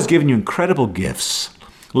 God has given you incredible gifts.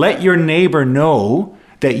 Let your neighbor know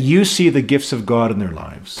that you see the gifts of God in their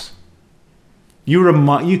lives.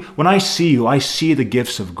 When I see you, I see the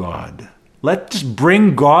gifts of God. Let's just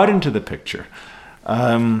bring God into the picture.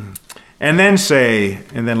 And then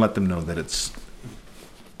let them know that it's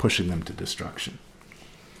pushing them to destruction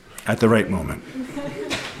at the right moment.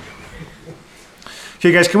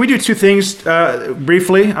 Okay, guys, can we do two things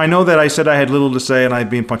briefly? I know that I said I had little to say and I've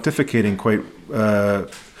been pontificating quite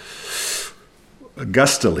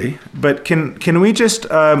gustily, but can we just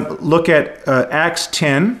look at Acts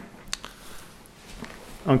 10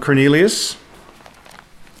 on Cornelius?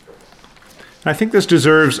 I think this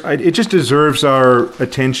deserves our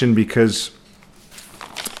attention because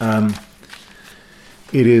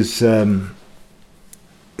it is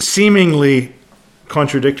seemingly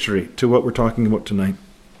contradictory to what we're talking about tonight.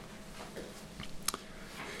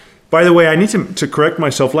 By the way, I need to correct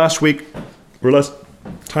myself. Last week, or last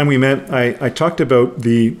time we met, I talked about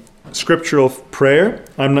the scriptural prayer,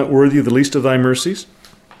 I'm not worthy of the least of thy mercies.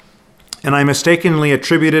 And I mistakenly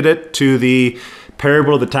attributed it to the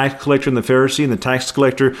parable of the tax collector and the Pharisee and the tax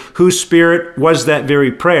collector, whose spirit was that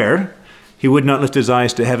very prayer. He would not lift his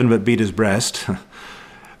eyes to heaven but beat his breast.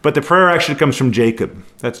 But the prayer actually comes from Jacob.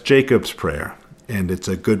 That's Jacob's prayer, and it's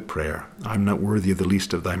a good prayer. I'm not worthy of the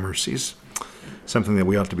least of thy mercies. Something that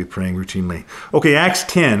we ought to be praying routinely. Okay, Acts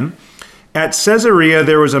 10. At Caesarea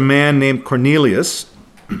there was a man named Cornelius,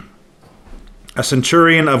 a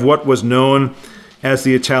centurion of what was known as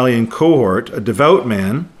the Italian cohort, a devout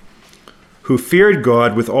man who feared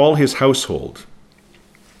God with all his household,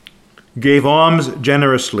 gave alms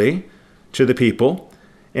generously to the people,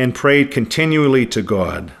 and prayed continually to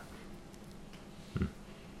God.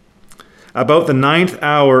 About the 9th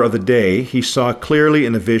hour of the day, he saw clearly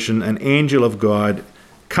in a vision an angel of God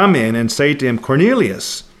come in and say to him,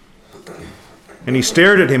 Cornelius. And he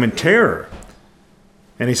stared at him in terror.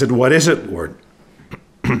 And he said, What is it, Lord?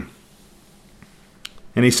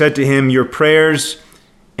 And he said to him, Your prayers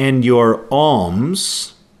and your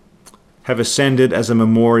alms have ascended as a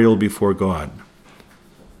memorial before God.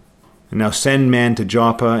 And now send men to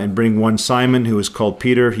Joppa and bring one Simon, who is called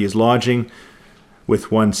Peter. He is lodging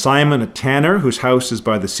with one Simon, a tanner, whose house is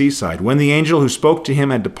by the seaside. When the angel who spoke to him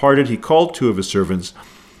had departed, he called 2 of his servants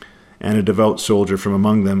and a devout soldier from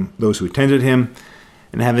among them, those who attended him.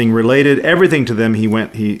 And having related everything to them,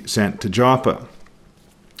 he sent to Joppa.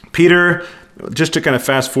 Peter, just to kind of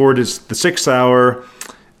fast forward, is the 6th hour.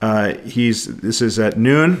 This is at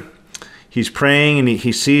noon. He's praying, and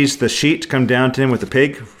he sees the sheet come down to him with the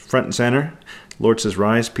pig front and center. The Lord says,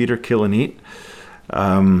 Rise, Peter, kill and eat.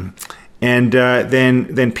 Then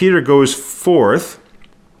Peter goes forth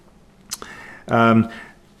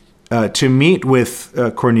to meet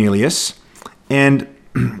with Cornelius. And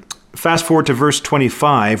fast forward to verse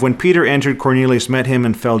 25. When Peter entered, Cornelius met him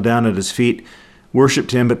and fell down at his feet,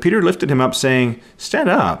 worshipped him. But Peter lifted him up, saying, Stand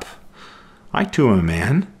up. I too am a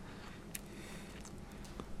man.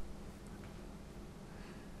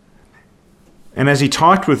 And as he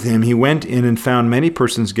talked with him, he went in and found many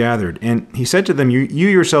persons gathered. And he said to them, You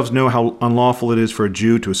yourselves know how unlawful it is for a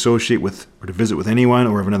Jew to associate with or to visit with anyone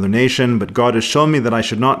or of another nation, but God has shown me that I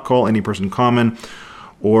should not call any person common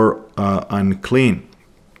or unclean.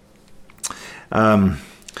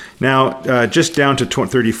 Now, just down to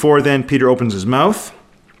 34 then, Peter opens his mouth,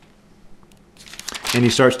 and he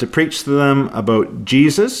starts to preach to them about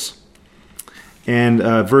Jesus. And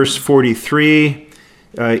verse 43...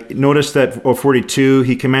 notice that, or 42,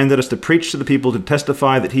 he commanded us to preach to the people, to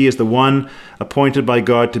testify that he is the one appointed by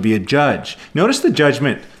God to be a judge. Notice the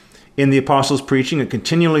judgment in the apostles' preaching. It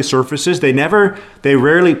continually surfaces. They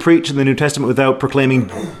rarely preach in the New Testament without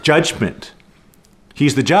proclaiming judgment.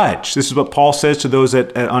 He's the judge. This is what Paul says to those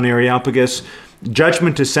on Areopagus.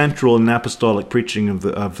 Judgment is central in apostolic preaching of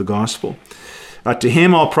the gospel. To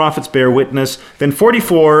him all prophets bear witness. Then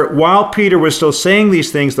 44, while Peter was still saying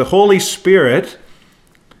these things, the Holy Spirit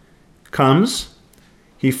comes.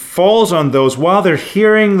 He falls on those while they're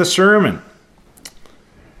hearing the sermon.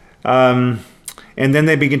 And then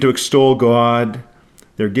they begin to extol God.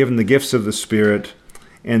 They're given the gifts of the Spirit.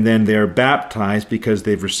 And then they're baptized because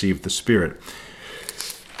they've received the Spirit.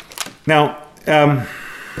 Now,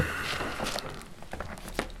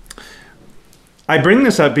 I bring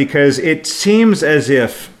this up because it seems as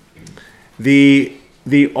if the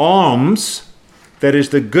alms, that is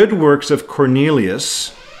the good works of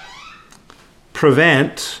Cornelius,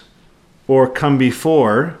 prevent or come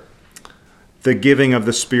before the giving of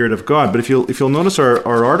the Spirit of God. But if you'll notice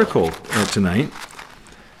our article tonight,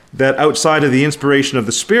 that outside of the inspiration of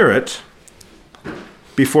the Spirit,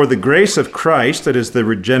 before the grace of Christ, that is the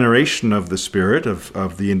regeneration of the Spirit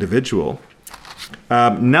of the individual,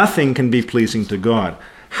 nothing can be pleasing to God.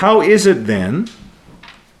 How is it then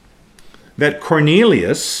that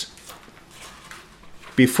Cornelius,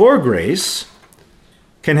 before grace,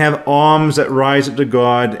 can have alms that rise up to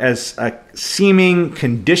God as a seeming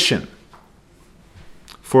condition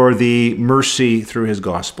for the mercy through his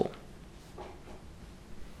gospel?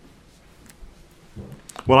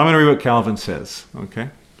 Well, I'm going to read what Calvin says,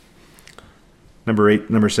 okay?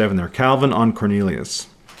 Number 7 there. Calvin on Cornelius.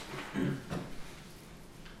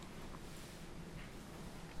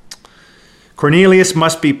 Cornelius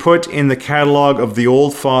must be put in the catalog of the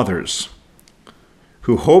old fathers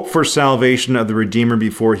who hoped for salvation of the Redeemer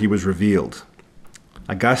before he was revealed.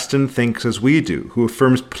 Augustine thinks as we do, who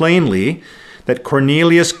affirms plainly that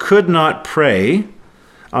Cornelius could not pray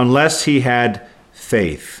unless he had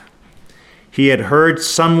faith. He had heard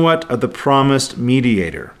somewhat of the promised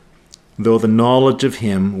mediator, though the knowledge of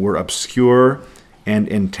him were obscure and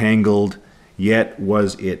entangled, yet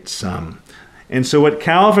was it some. And so what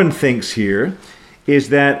Calvin thinks here is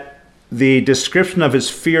that the description of his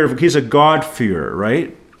fear. He's a God-fearer,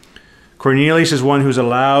 right? Cornelius is one who's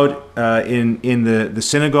allowed in the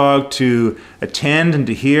synagogue to attend and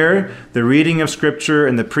to hear the reading of Scripture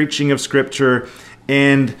and the preaching of Scripture.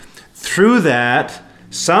 And through that,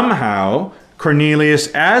 somehow, Cornelius,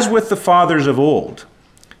 as with the fathers of old,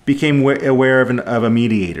 became aware of a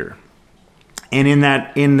mediator. And in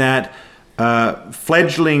that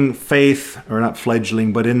fledgling faith, or not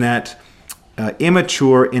fledgling, but in that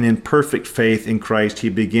immature and imperfect faith in Christ, he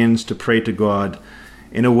begins to pray to God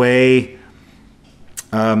in a way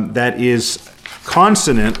that is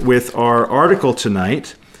consonant with our article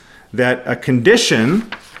tonight, that a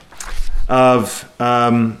condition of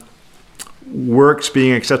works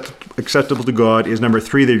being acceptable to God is number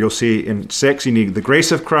 3 that you'll see in 6. You need the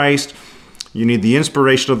grace of Christ, you need the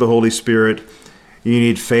inspiration of the Holy Spirit, you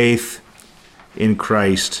need faith in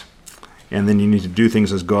Christ, and then you need to do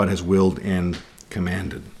things as God has willed and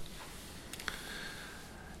commanded.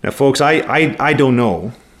 Now, folks, I don't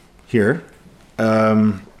know here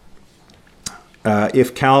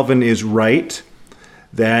if Calvin is right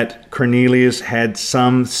that Cornelius had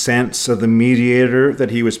some sense of the mediator that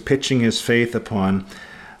he was pitching his faith upon.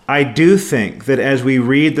 I do think that as we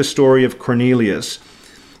read the story of Cornelius,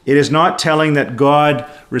 it is not telling that God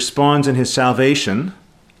responds in his salvation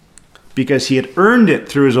because he had earned it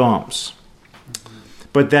through his alms,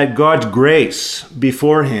 but that God's grace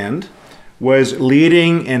beforehand was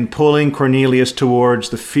leading and pulling Cornelius towards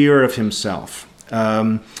the fear of himself.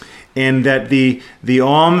 And that the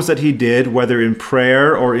alms that he did, whether in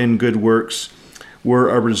prayer or in good works, were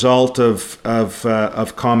a result of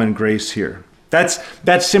common grace here. That's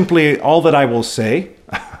simply all that I will say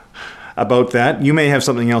about that. You may have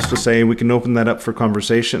something else to say. We can open that up for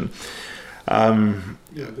conversation.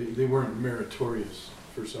 They weren't meritorious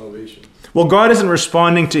for salvation. Well, God isn't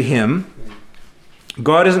responding to him.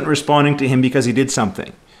 God isn't responding to him because he did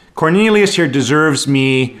something. Cornelius here deserves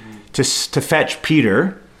me to fetch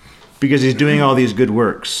Peter because he's doing all these good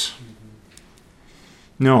works.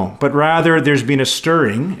 No, but rather there's been a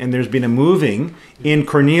stirring and there's been a moving in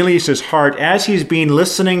Cornelius' heart as he's been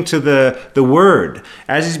listening to the word,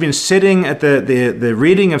 as he's been sitting at the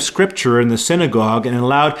reading of Scripture in the synagogue and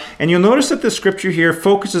allowed. And you'll notice that the Scripture here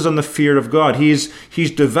focuses on the fear of God. He's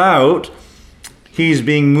devout. He's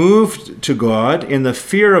being moved to God in the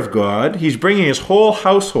fear of God. He's bringing his whole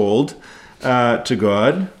household to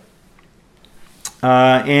God.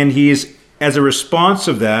 And he's, as a response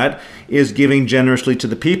of that, is giving generously to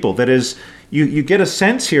the people. That is, you get a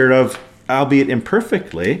sense here of, albeit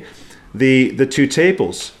imperfectly, the two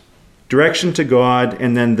tables. Direction to God,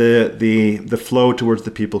 and then the flow towards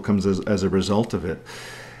the people comes as a result of it.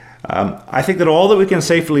 I think that all that we can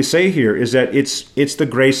safely say here is that it's the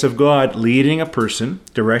grace of God leading a person,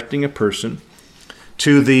 directing a person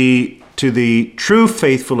to the true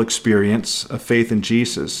faithful experience of faith in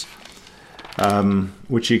Jesus,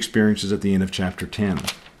 which he experiences at the end of chapter 10.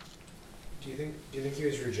 Do you think he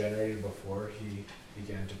was regenerated before he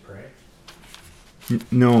began to pray?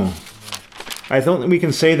 No. I don't think we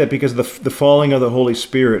can say that because of the falling of the Holy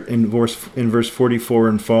Spirit in verse 44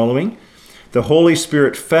 and following. The Holy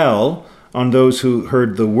Spirit fell on those who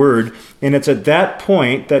heard the word, and it's at that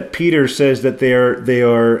point that Peter says that they are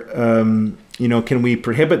can we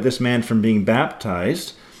prohibit this man from being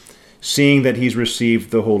baptized, seeing that he's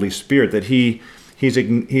received the Holy Spirit, that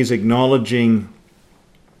he's acknowledging,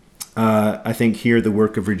 I think here, the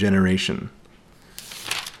work of regeneration,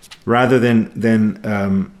 rather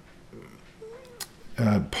than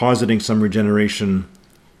positing some regeneration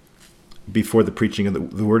before the preaching of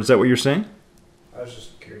the word. Is that what you're saying? I was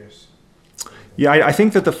just curious. Yeah, I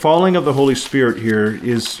think that the falling of the Holy Spirit here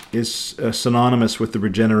is synonymous with the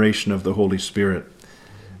regeneration of the Holy Spirit,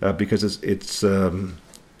 because it's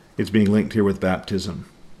being linked here with baptism.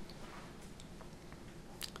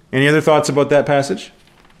 Any other thoughts about that passage?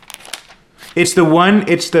 It's the one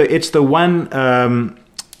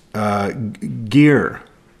gear,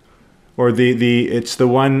 or it's the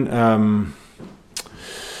one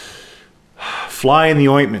fly in the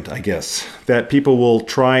ointment, I guess, that people will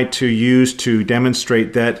try to use to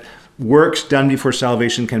demonstrate that works done before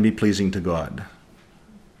salvation can be pleasing to God.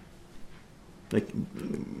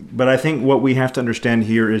 But I think what we have to understand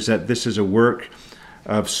here is that this is a work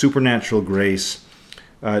of supernatural grace,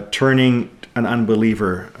 turning an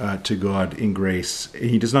unbeliever to God in grace.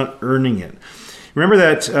 He does not earning it. Remember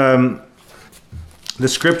that the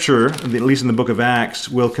Scripture, at least in the book of Acts,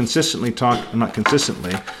 will consistently talk, not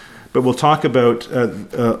consistently, but we'll talk about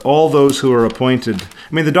all those who are appointed.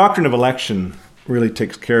 I mean, the doctrine of election really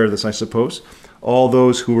takes care of this, I suppose. All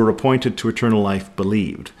those who were appointed to eternal life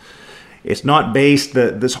believed. It's not based,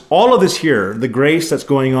 all of this here, the grace that's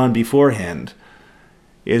going on beforehand,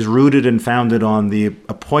 is rooted and founded on the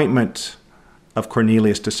appointment of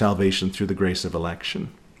Cornelius to salvation through the grace of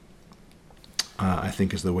election. I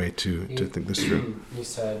think is the way to think this through. You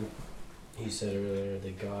said earlier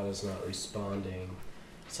that God is not responding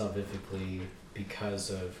salvifically because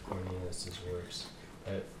of Cornelius' works.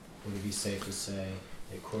 But would it be safe to say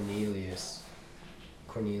that Cornelius'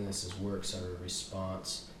 works are a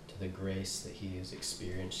response to the grace that he is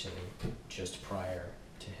experiencing just prior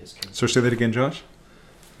to his conversion? So say that again, Josh?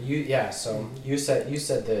 You said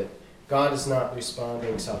that God is not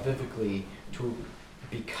responding salvifically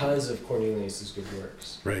because of Cornelius' good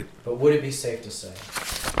works. Right. But would it be safe to say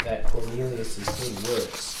that Cornelius' good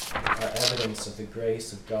works are evidence of the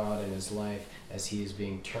grace of God in his life as he is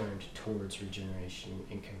being turned towards regeneration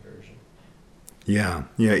and conversion? Yeah.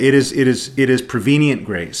 It is prevenient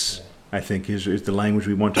grace. Yeah. I think is the language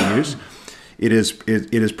we want to use. It is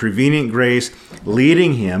prevenient grace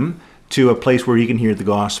leading him to a place where he can hear the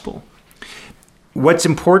gospel. What's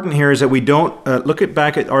important here is that we don't look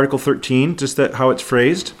back at Article 13, just how it's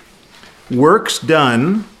phrased. Works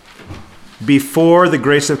done before the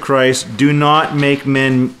grace of Christ do not make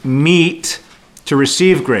men meet to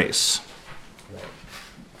receive grace.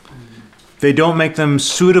 They don't make them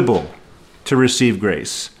suitable to receive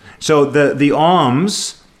grace. So the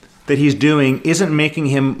alms that he's doing isn't making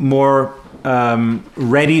him more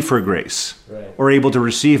ready for grace, right, or able to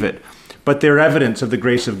receive it, but they're evidence of the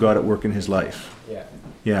grace of God at work in his life.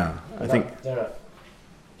 Yeah, I think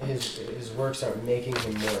his works aren't making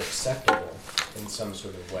him more acceptable in some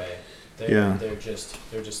sort of way. They're just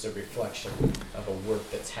a reflection of a work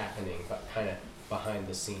that's happening, but kind of behind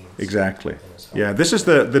the scenes. Exactly. Yeah, this is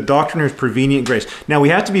the doctrine of prevenient grace. Now we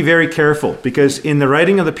have to be very careful, because in the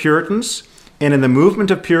writing of the Puritans and in the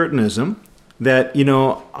movement of Puritanism, that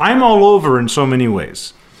I'm all over in so many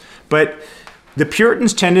ways, but the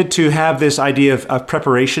Puritans tended to have this idea of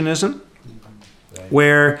preparationism.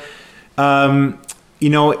 Where,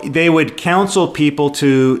 they would counsel people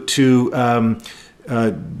to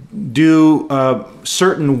do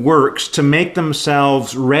certain works to make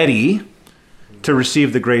themselves ready to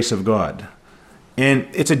receive the grace of God. And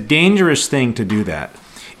it's a dangerous thing to do that.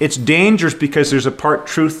 It's dangerous because there's a part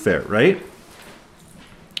truth there, right?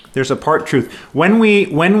 There's a part truth. When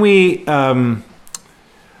we are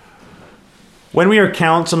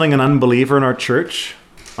counseling an unbeliever in our church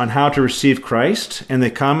on how to receive Christ, and they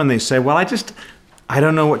come and they say, well, I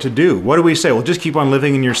don't know what to do. What do we say? Well, just keep on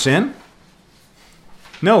living in your sin?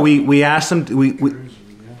 No, we ask them,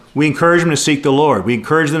 we encourage them to seek the Lord. We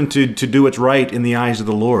encourage them to do what's right in the eyes of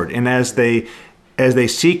the Lord. And as they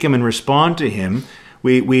seek Him and respond to Him,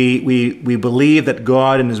 we believe that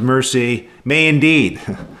God in His mercy may indeed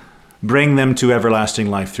bring them to everlasting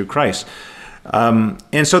life through Christ.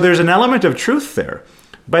 And so there's an element of truth there.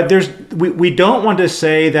 But we don't want to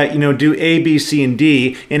say that, do A, B, C, and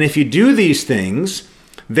D, and if you do these things,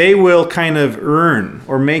 they will kind of earn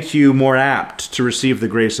or make you more apt to receive the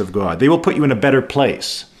grace of God. They will put you in a better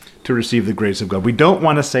place to receive the grace of God. We don't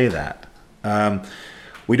want to say that.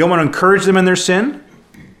 We don't want to encourage them in their sin.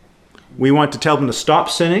 We want to tell them to stop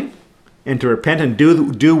sinning and to repent and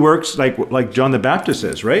do works like John the Baptist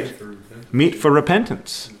says, right? Meet for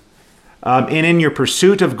repentance. And in your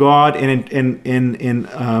pursuit of God and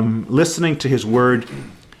in listening to His word,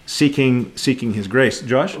 seeking His grace.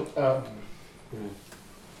 Josh?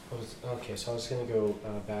 So I was going to go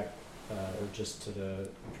back just to the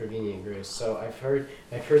prevenient grace. So I've heard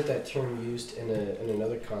that term used in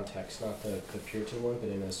another context, not the Puritan one, but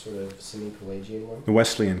in a sort of semi-Pelagian one. The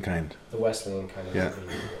Wesleyan kind. The Wesleyan kind of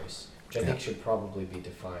prevenient grace, which I think should probably be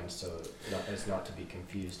defined as not to be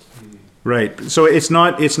confused. Right. So it's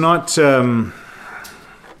not. The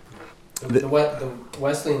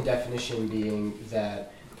Wesleyan definition being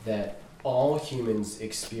that all humans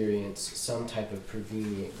experience some type of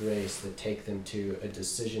prevenient grace that take them to a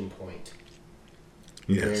decision point,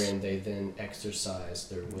 wherein they then exercise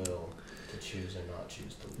their will to choose or not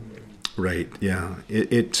choose the Lord. Right. Yeah.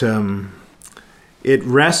 It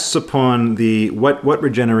rests upon what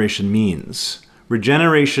regeneration means.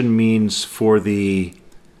 Regeneration means for the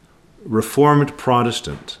Reformed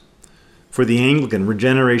Protestant, for the Anglican,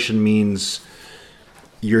 regeneration means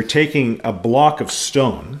you're taking a block of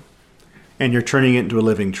stone and you're turning it into a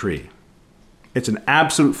living tree. It's an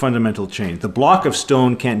absolute fundamental change. The block of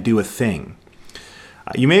stone can't do a thing.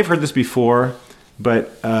 You may have heard this before, but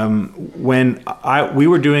when we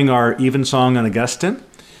were doing our evensong on Augustine,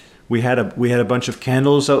 we had a bunch of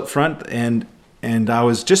candles out front, and I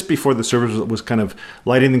was just before the service was kind of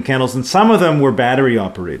lighting the candles, and some of them were battery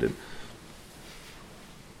operated.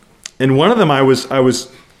 And one of them I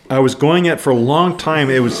was going at for a long time.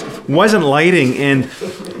 It wasn't lighting, and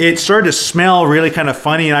it started to smell really kind of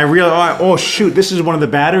funny. And I realized, oh shoot, this is one of the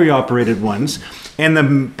battery operated ones, and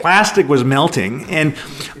the plastic was melting. And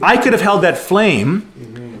I could have held that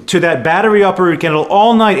flame to that battery operated candle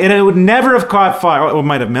all night, and it would never have caught fire. It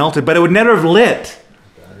might have melted, but it would never have lit.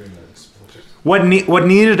 What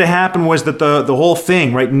needed to happen was that the whole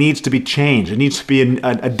thing, right, needs to be changed. It needs to be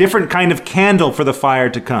a different kind of candle for the fire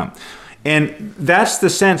to come. And that's the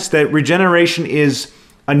sense that regeneration is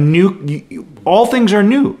a new, all things are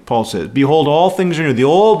new, Paul says. Behold, all things are new. The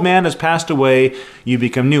old man has passed away, you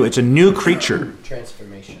become new. It's a new creature.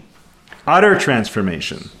 Transformation. Utter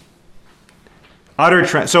transformation.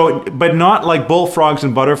 But not like bullfrogs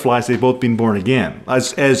and butterflies, they've both been born again.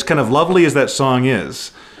 As kind of lovely as that song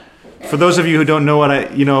is. For those of you who don't know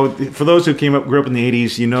for those who grew up in the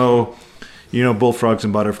 80s, you know bullfrogs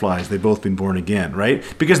and butterflies, they've both been born again, right?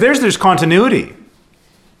 Because there's continuity.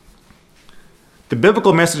 The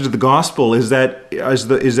biblical message of the gospel is that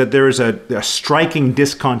there is a striking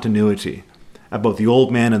discontinuity about the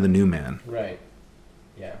old man and the new man. Right.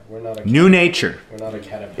 Yeah, we're not a new nature. We're not a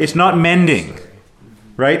caterpillar. It's not mending.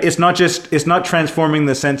 Right? It's not transforming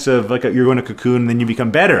the sense of like you're going to cocoon and then you become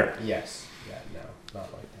better. Yes. Yeah, no,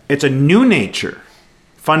 not like that. It's a new nature,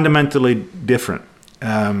 fundamentally different. The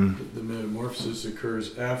metamorphosis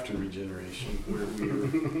occurs after regeneration, where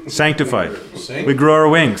we are sanctified. We grow our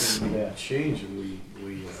wings. And we change, and we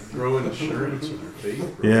grow in assurance, and our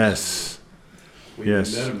faith grows. Yes. We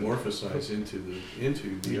Yes. metamorphosize into the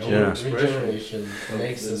Yeah. expression. Regeneration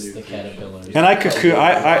makes us the caterpillar. And I cocoon.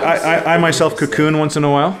 I myself cocoon once in a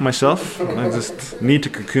while. Myself, I just need to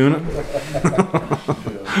cocoon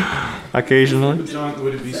occasionally. John,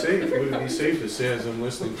 would it be safe to say, as I'm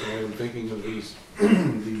listening to it, I'm thinking of these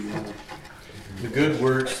the good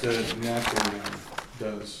works that natural man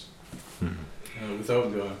does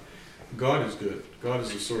without God. God is good. God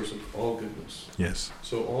is the source of all goodness. Yes.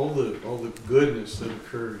 So all the goodness that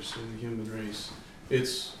occurs in the human race,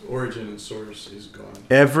 its origin and source is God.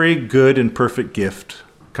 Every good and perfect gift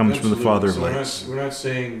comes from the Father of So lights. we're not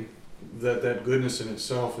saying that goodness in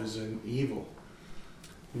itself is an evil.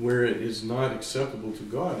 Where it is not acceptable to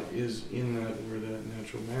God is in that where that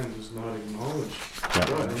natural man does not acknowledge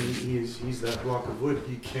God. And he's that block of wood.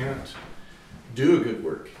 He can't do a good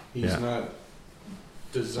work. He's not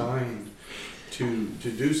designed to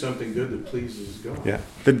do something good that pleases God. Yeah.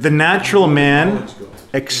 The natural man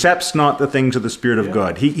accepts not the things of the Spirit of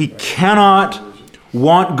God. He cannot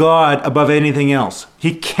want God above anything else.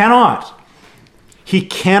 He cannot. He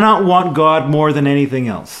cannot want God more than anything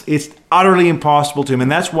else. It's utterly impossible to him.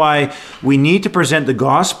 And that's why we need to present the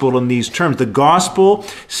gospel in these terms. The gospel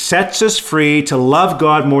sets us free to love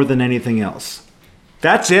God more than anything else.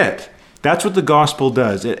 That's it. That's what the gospel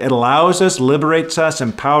does. It allows us, liberates us,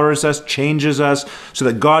 empowers us, changes us, so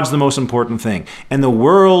that God's the most important thing. And the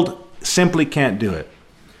world simply can't do it.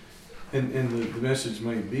 And the message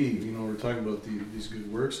might be, we're talking about these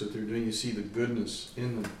good works that they're doing. You see the goodness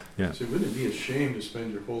in them. Yeah. So wouldn't it be a shame to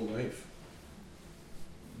spend your whole life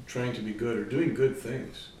trying to be good or doing good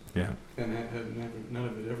things? Yeah. And have none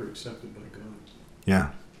of it ever accepted by God.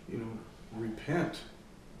 Yeah. Repent.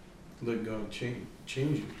 Let God change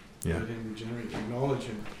you. Yeah. Let him regenerate. Acknowledge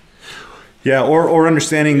him. Yeah, or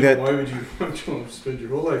understanding that... Why would you want to spend your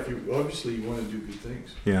whole life? Obviously you want to do good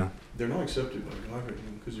things. Yeah. They're not accepted by God right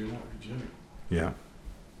now because you're not regenerate. Yeah.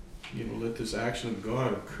 Let this action of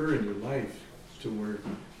God occur in your life to where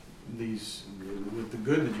with the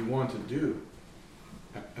good that you want to do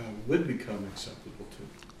would become acceptable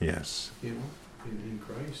to. Yes. In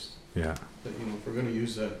Christ. Yeah. That, if we're going to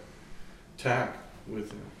use that tack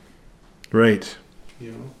with him. Right.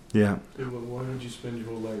 Yeah. Why would you spend your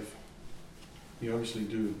whole life? You obviously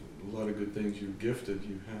do a lot of good things. You're gifted.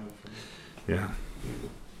 You have. Yeah.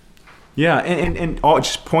 Yeah, and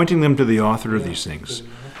just pointing them to the author of these things.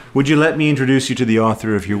 Would you let me introduce you to the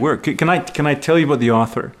author of your work? Can I tell you about the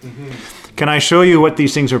author? Mm-hmm. Can I show you what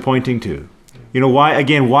these things are pointing to?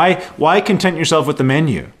 Why content yourself with the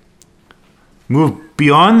menu? Move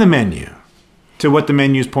beyond the menu to what the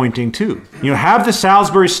menu is pointing to. Have the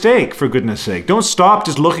Salisbury steak, for goodness sake. Don't stop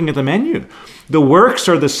just looking at the menu. The works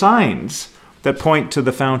are the signs that point to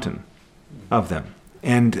the fountain of them.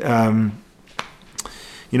 And,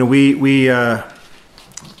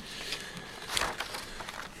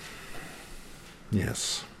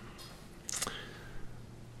 yes.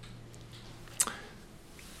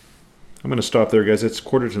 I'm going to stop there, guys. It's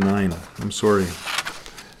 8:45. I'm sorry.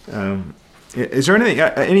 Is there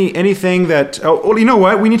anything that... Oh, you know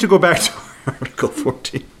what? We need to go back to Article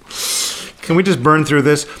 14. Can we just burn through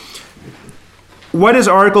this? what is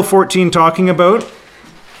Article 14 talking about?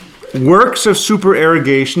 Works of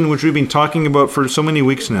supererogation, which we've been talking about for so many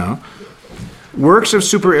weeks now. Works of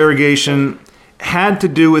supererogation had to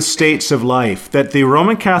do with states of life, that the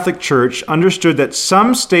Roman Catholic Church understood that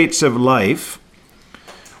some states of life,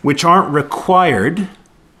 which aren't required,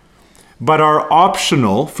 but are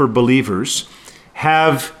optional for believers,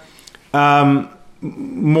 have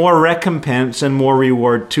more recompense and more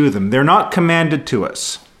reward to them. They're not commanded to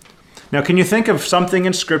us. Now, can you think of something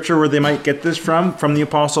in Scripture where they might get this from the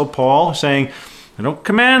Apostle Paul, saying, I don't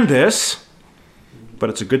command this, but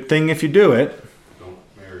it's a good thing if you do it. Don't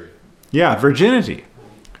marry. Yeah, virginity,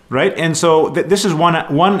 right? And so this is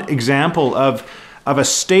one example of a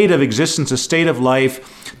state of existence, a state of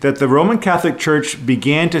life that the Roman Catholic Church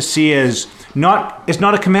began to see as it's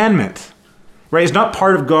not a commandment, right? It's not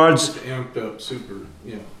part of God's... Just amped up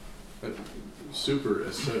super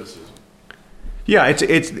asceticism. Yeah,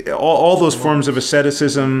 it's all those forms of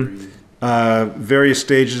asceticism, various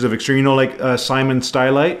stages of extreme. You know, like Simon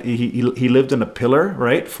Stylite, he lived in a pillar,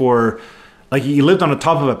 right? He lived on the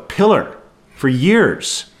top of a pillar for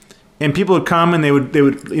years, and people would come and they would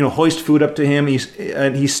hoist food up to him. He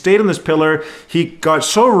stayed on this pillar. He got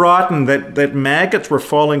so rotten that maggots were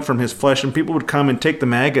falling from his flesh, and people would come and take the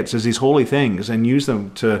maggots as these holy things and use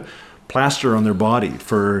them to plaster on their body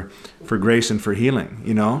for grace and for healing.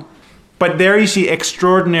 You know. But there you see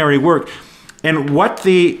extraordinary work. And what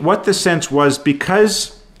the sense was,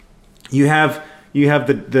 because you have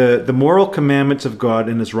the moral commandments of God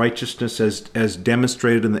and his righteousness as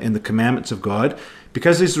demonstrated in the commandments of God,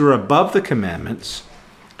 because these were above the commandments,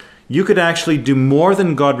 you could actually do more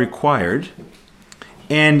than God required,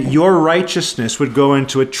 and your righteousness would go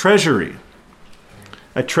into a treasury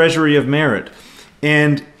of merit.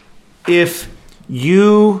 And if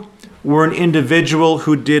you were an individual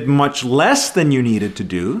who did much less than you needed to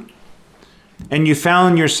do, and you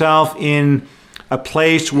found yourself in a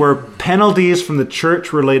place where penalties from the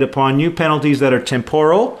church were laid upon you, penalties that are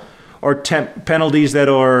temporal, or penalties that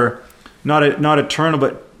are not eternal,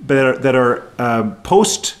 but that are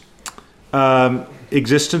post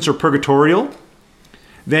existence or purgatorial,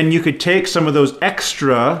 then you could take some of those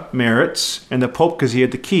extra merits, and the Pope, because he had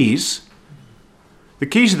the keys. The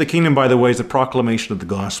keys of the kingdom, by the way, is the proclamation of the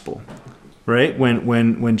gospel, right?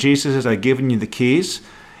 When Jesus says, "I've given you the keys,"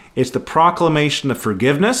 it's the proclamation of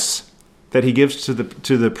forgiveness that he gives to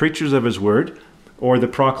the preachers of his word, or the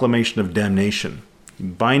proclamation of damnation. You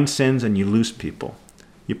bind sins and you loose people.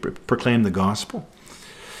 You proclaim the gospel.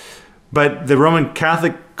 But the Roman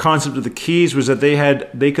Catholic concept of the keys was that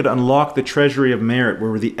they could unlock the treasury of merit,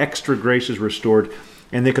 where the extra graces were stored,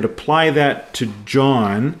 and they could apply that to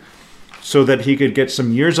John, so that he could get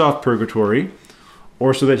some years off purgatory,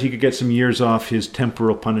 or so that he could get some years off his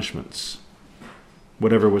temporal punishments,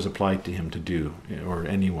 whatever was applied to him to do, or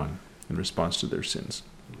anyone, in response to their sins.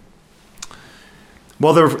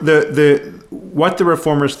 Well, what the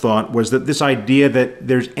Reformers thought was that this idea that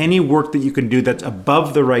there's any work that you can do that's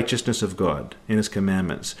above the righteousness of God in his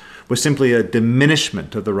commandments was simply a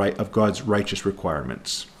diminishment of God's righteous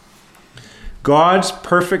requirements. God's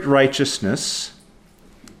perfect righteousness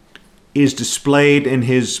is displayed in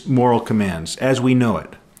his moral commands as we know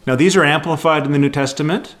it. Now, these are amplified in the New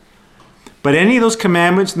Testament, but any of those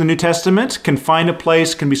commandments in the New Testament can find a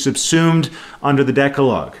place, can be subsumed under the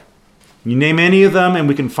Decalogue. You name any of them, and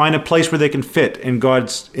we can find a place where they can fit in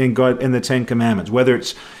the Ten Commandments. Whether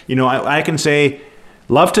it's, I can say,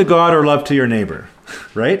 love to God or love to your neighbor,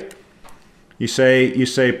 right? You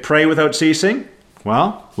say pray without ceasing.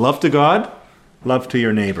 Well, love to God, love to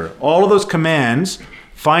your neighbor. All of those commands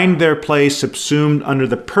find their place subsumed under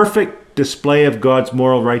the perfect display of God's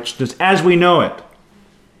moral righteousness as we know it.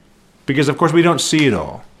 Because, of course, we don't see it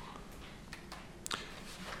all.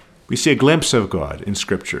 We see a glimpse of God in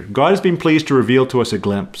Scripture. God has been pleased to reveal to us a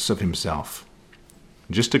glimpse of himself.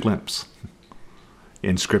 Just a glimpse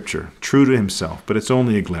in Scripture. True to himself, but it's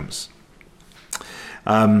only a glimpse.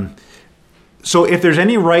 So if there's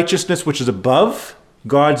any righteousness which is above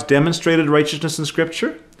God's demonstrated righteousness in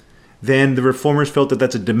Scripture, then the Reformers felt that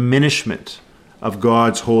that's a diminishment of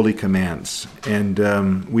God's holy commands.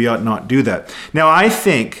 And we ought not do that. Now, I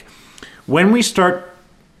think when we start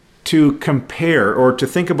to compare or to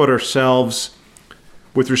think about ourselves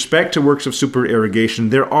with respect to works of supererogation,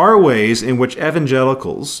 there are ways in which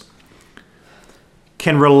evangelicals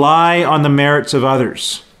can rely on the merits of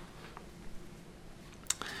others.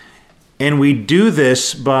 And we do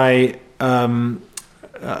this by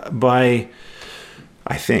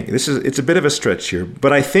I think, it's a bit of a stretch here,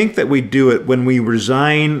 but I think that we do it when we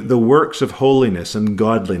resign the works of holiness and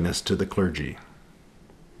godliness to the clergy.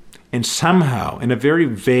 And somehow, in a very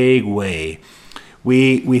vague way,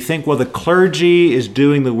 We think, well, the clergy is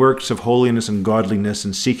doing the works of holiness and godliness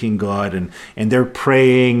and seeking God, and they're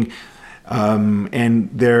praying, and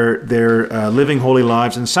they're living holy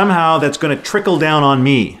lives, and somehow that's going to trickle down on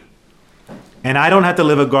me. And I don't have to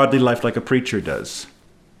live a godly life like a preacher does.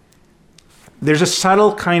 There's a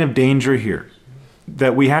subtle kind of danger here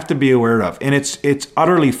that we have to be aware of, and it's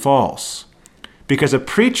utterly false. Because a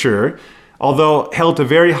preacher, although held to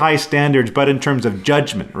very high standards, but in terms of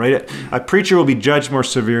judgment, right? A preacher will be judged more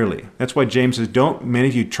severely. That's why James says, don't many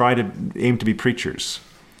of you try to aim to be preachers,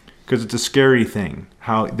 because it's a scary thing,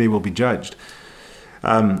 how they will be judged.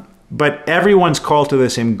 But everyone's called to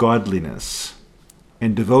the same godliness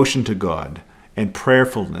and devotion to God and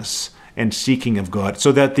prayerfulness and seeking of God,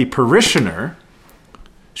 so that the parishioner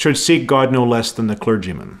should seek God no less than the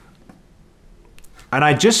clergyman. And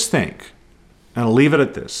I just think, and I'll leave it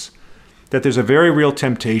at this, that there's a very real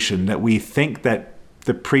temptation that we think that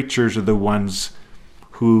the preachers are the ones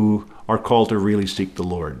who are called to really seek the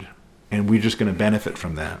Lord, and we're just going to benefit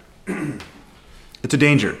from that. It's a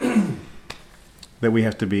danger that we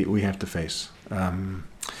have to face.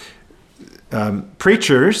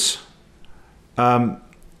 Preachers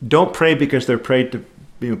don't pray because they're paid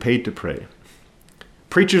to pray.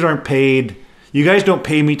 Preachers aren't paid. You guys don't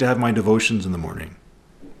pay me to have my devotions in the morning.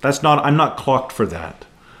 I'm not clocked for that.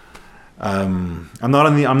 I'm not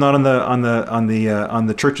on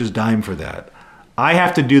the church's dime for that. I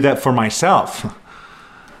have to do that for myself.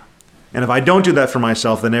 And if I don't do that for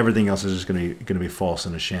myself, then everything else is just going to be false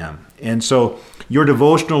and a sham. And so your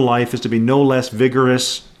devotional life is to be no less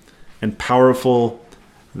vigorous and powerful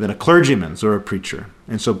than a clergyman's or a preacher.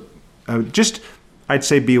 And so I'd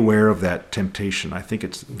say be aware of that temptation. I think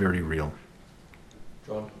it's very real.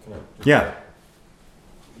 John, can I? Yeah.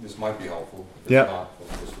 This might be helpful. If Yeah. it's not,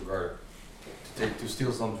 in this regard. To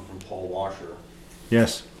steal something from Paul Washer,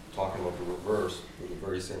 Yes. talking about the reverse, or the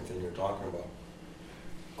very same thing you're talking about.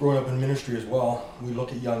 Growing up in ministry as well, we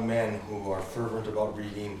look at young men who are fervent about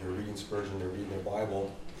reading, they're reading Spurgeon, they're reading their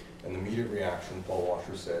Bible, and the immediate reaction, Paul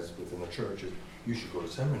Washer says, within the church is, you should go to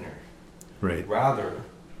seminary. Right. Rather,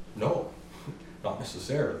 no, not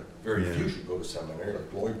necessarily. Very Yeah. few should go to seminary,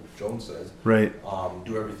 like Lloyd Jones says. Right.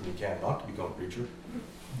 Do everything you can not to become a preacher.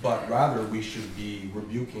 But rather, we should be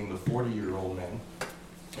rebuking the 40-year-old men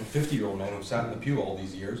and 50-year-old men who sat in the pew all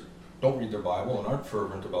these years, don't read their Bible, and aren't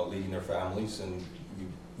fervent about leading their families. And,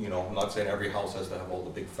 you know, I'm not saying every house has to have all the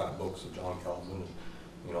big fat books of John Calvin. And,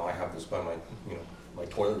 you know, I have this by my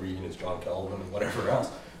toilet reading is John Calvin and whatever else.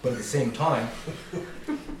 But at the same time,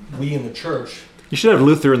 we in the church... You should have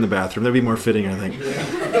Luther in the bathroom. That'd be more fitting, I think.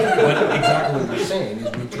 But exactly what you're saying is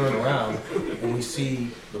we turn around and we see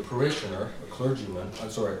the parishioner, a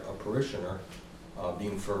parishioner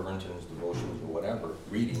being fervent in his devotions or whatever,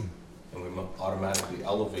 reading, and we automatically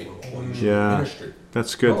elevate him. Oh, you should be in ministry.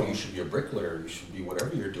 That's good. No, you should be a bricklayer. You should be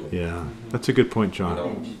whatever you're doing. Yeah, that's a good point, John. You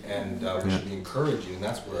know, and we should be encouraging, and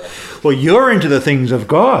that's where I think... Well, you're into the things of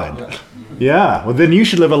God. Yeah. Yeah. Well, then you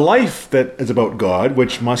should live a life that is about God,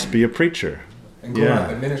 which must be a preacher. And growing up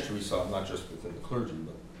in ministry, we saw it not just within the clergy,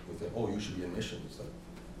 but within, you should be in missions.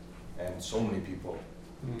 And so many people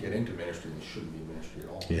get into ministry and they shouldn't be in ministry at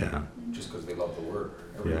all. Yeah. Just because they love the word.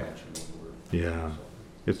 Every man should love the word. Yeah. So,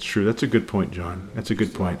 It's true. That's a good point, John. That's a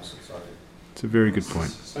good point. It's a very good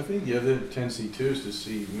point. I think the other tendency too is to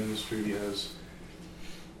see ministry as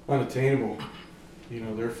unattainable. You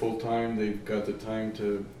know, they're full time. They've got the time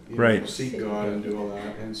to seek God and do all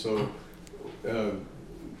that. And so,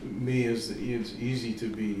 it's easy to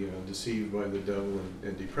be deceived by the devil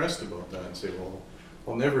and depressed about that and say, well,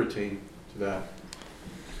 I'll never attain to that.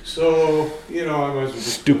 So, you know, I might as well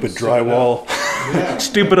just Stupid drywall. Yeah.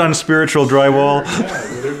 Stupid unspiritual drywall.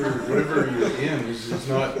 Yeah, whatever you're in is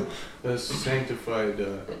not a sanctified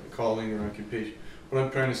calling or occupation. What I'm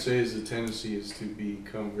trying to say is the tendency is to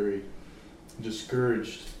become very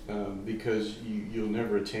discouraged because you'll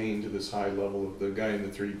never attain to this high level of the guy in the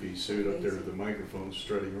three-piece suit up there with the microphone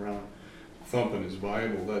strutting around thumping his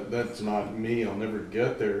Bible. That's not me. I'll never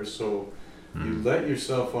get there. So you let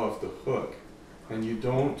yourself off the hook and you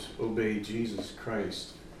don't obey Jesus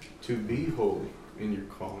Christ to be holy in your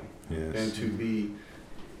calling and to be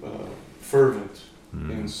fervent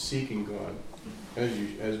in seeking God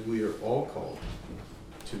as we are all called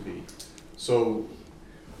to be. So,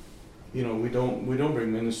 you know, we don't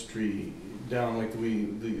bring ministry down like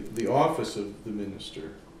the office of the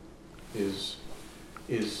minister is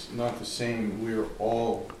not the same. We're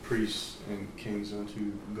all priests and kings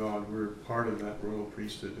unto God. We're part of that royal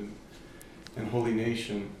priesthood and holy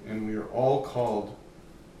nation, and we are all called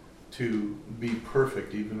to be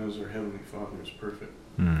perfect, even as our Heavenly Father is perfect.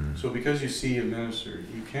 So because you see a minister,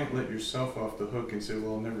 you can't let yourself off the hook and say,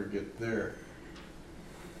 well, I'll never get there.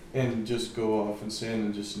 And just go off and sin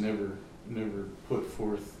and just never put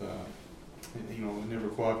forth, never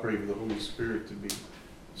cooperate with the Holy Spirit to be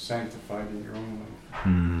sanctified in your own life.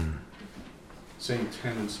 Same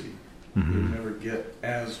tendency. You'll never get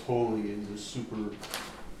as holy as the super.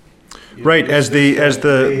 Right, as the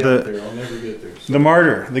I'll never get there. So, the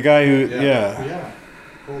martyr, the guy who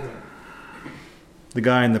Hold on. the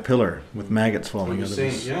guy in the pillar with maggots falling out of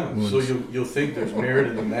his wounds. So you'll think there's merit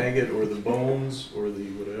in the maggot or the bones or the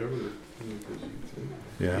whatever.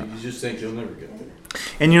 Yeah. You just think you'll never get there.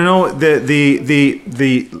 And you know the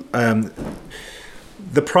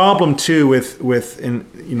problem too with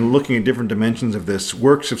looking at different dimensions of this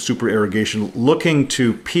works of supererogation, looking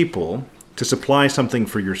to people to supply something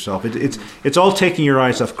for yourself. It's all taking your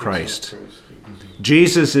eyes off Christ.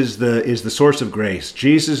 Jesus is the source of grace.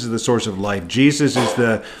 Jesus is the source of life. Jesus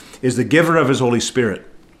is the giver of his Holy Spirit,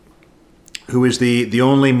 who is the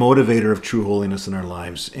only motivator of true holiness in our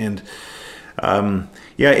lives. And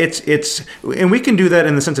it's and we can do that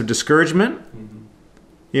in the sense of discouragement.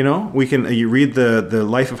 You know, you read the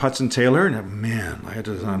life of Hudson Taylor, and man,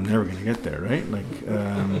 I'm never going to get there, right?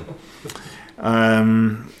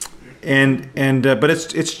 But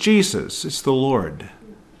it's Jesus, it's the Lord.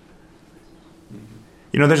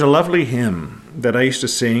 You know, there's a lovely hymn that I used to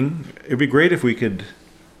sing. It'd be great if we could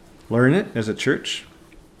learn it as a church.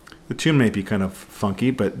 The tune may be kind of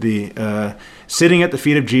funky, but the sitting at the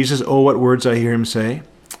feet of Jesus, oh, what words I hear him say.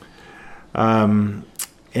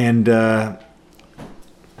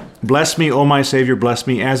 Bless me, O my Savior, bless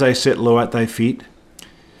me as I sit low at thy feet.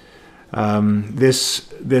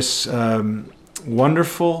 This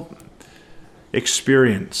wonderful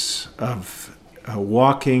experience of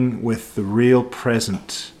walking with the real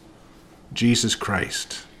present Jesus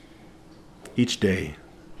Christ each day,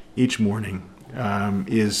 each morning,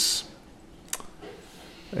 is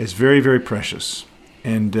very, very precious,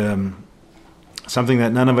 and something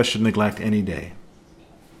that none of us should neglect any day.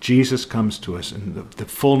 Jesus comes to us in the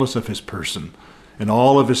fullness of his person and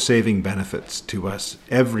all of his saving benefits to us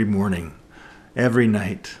every morning, every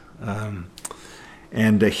night.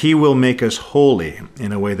 And he will make us holy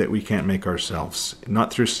in a way that we can't make ourselves.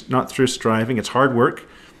 Not through striving. It's hard work,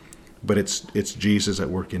 but it's Jesus at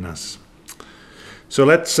work in us. So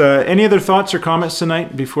let's. Any other thoughts or comments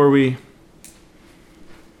tonight before we?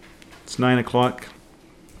 It's 9:00.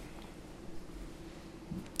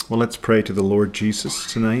 Well, let's pray to the Lord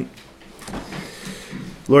Jesus tonight.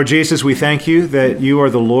 Lord Jesus, we thank you that you are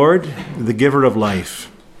the Lord, the giver of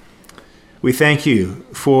life. We thank you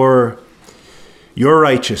for your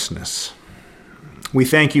righteousness. We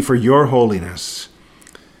thank you for your holiness.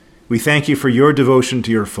 We thank you for your devotion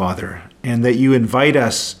to your Father, and that you invite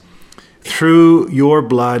us through your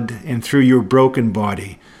blood and through your broken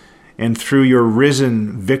body and through your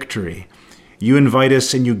risen victory. You invite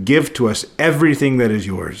us and you give to us everything that is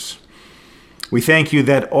yours. We thank you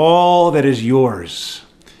that all that is yours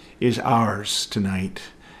is ours tonight,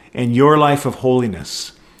 and your life of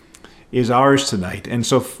holiness is ours tonight. And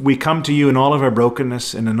so we come to you in all of our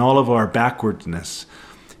brokenness and in all of our backwardness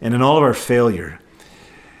and in all of our failure.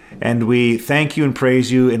 And we thank you and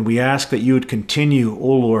praise you, and we ask that you would continue, O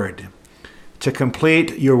Lord, to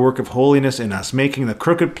complete your work of holiness in us, making the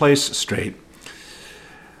crooked place straight,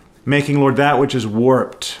 making, Lord, that which is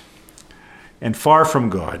warped and far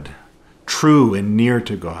from God, true and near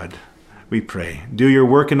to God. We pray. Do your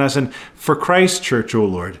work in us, and for Christ's church, O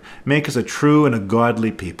Lord, make us a true and a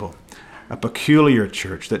godly people, a peculiar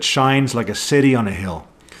church that shines like a city on a hill.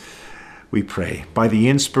 We pray, by the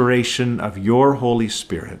inspiration of your Holy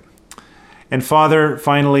Spirit. And Father,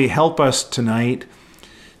 finally, help us tonight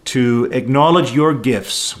to acknowledge your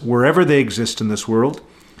gifts wherever they exist in this world,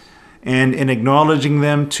 and in acknowledging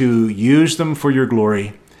them, to use them for your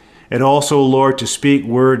glory, and also, Lord, to speak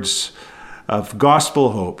words of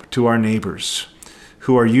gospel hope to our neighbors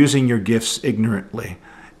who are using your gifts ignorantly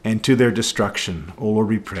and to their destruction. O Lord,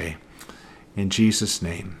 we pray. In Jesus'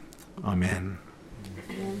 name, amen.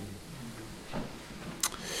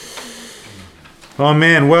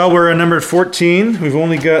 Amen. Well, we're at number 14. We've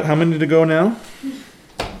only got, how many to go now?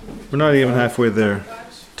 We're not even halfway there.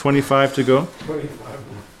 25 to go. 25.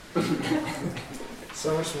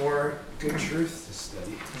 So much more good truth to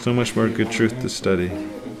study. So much more good truth to study.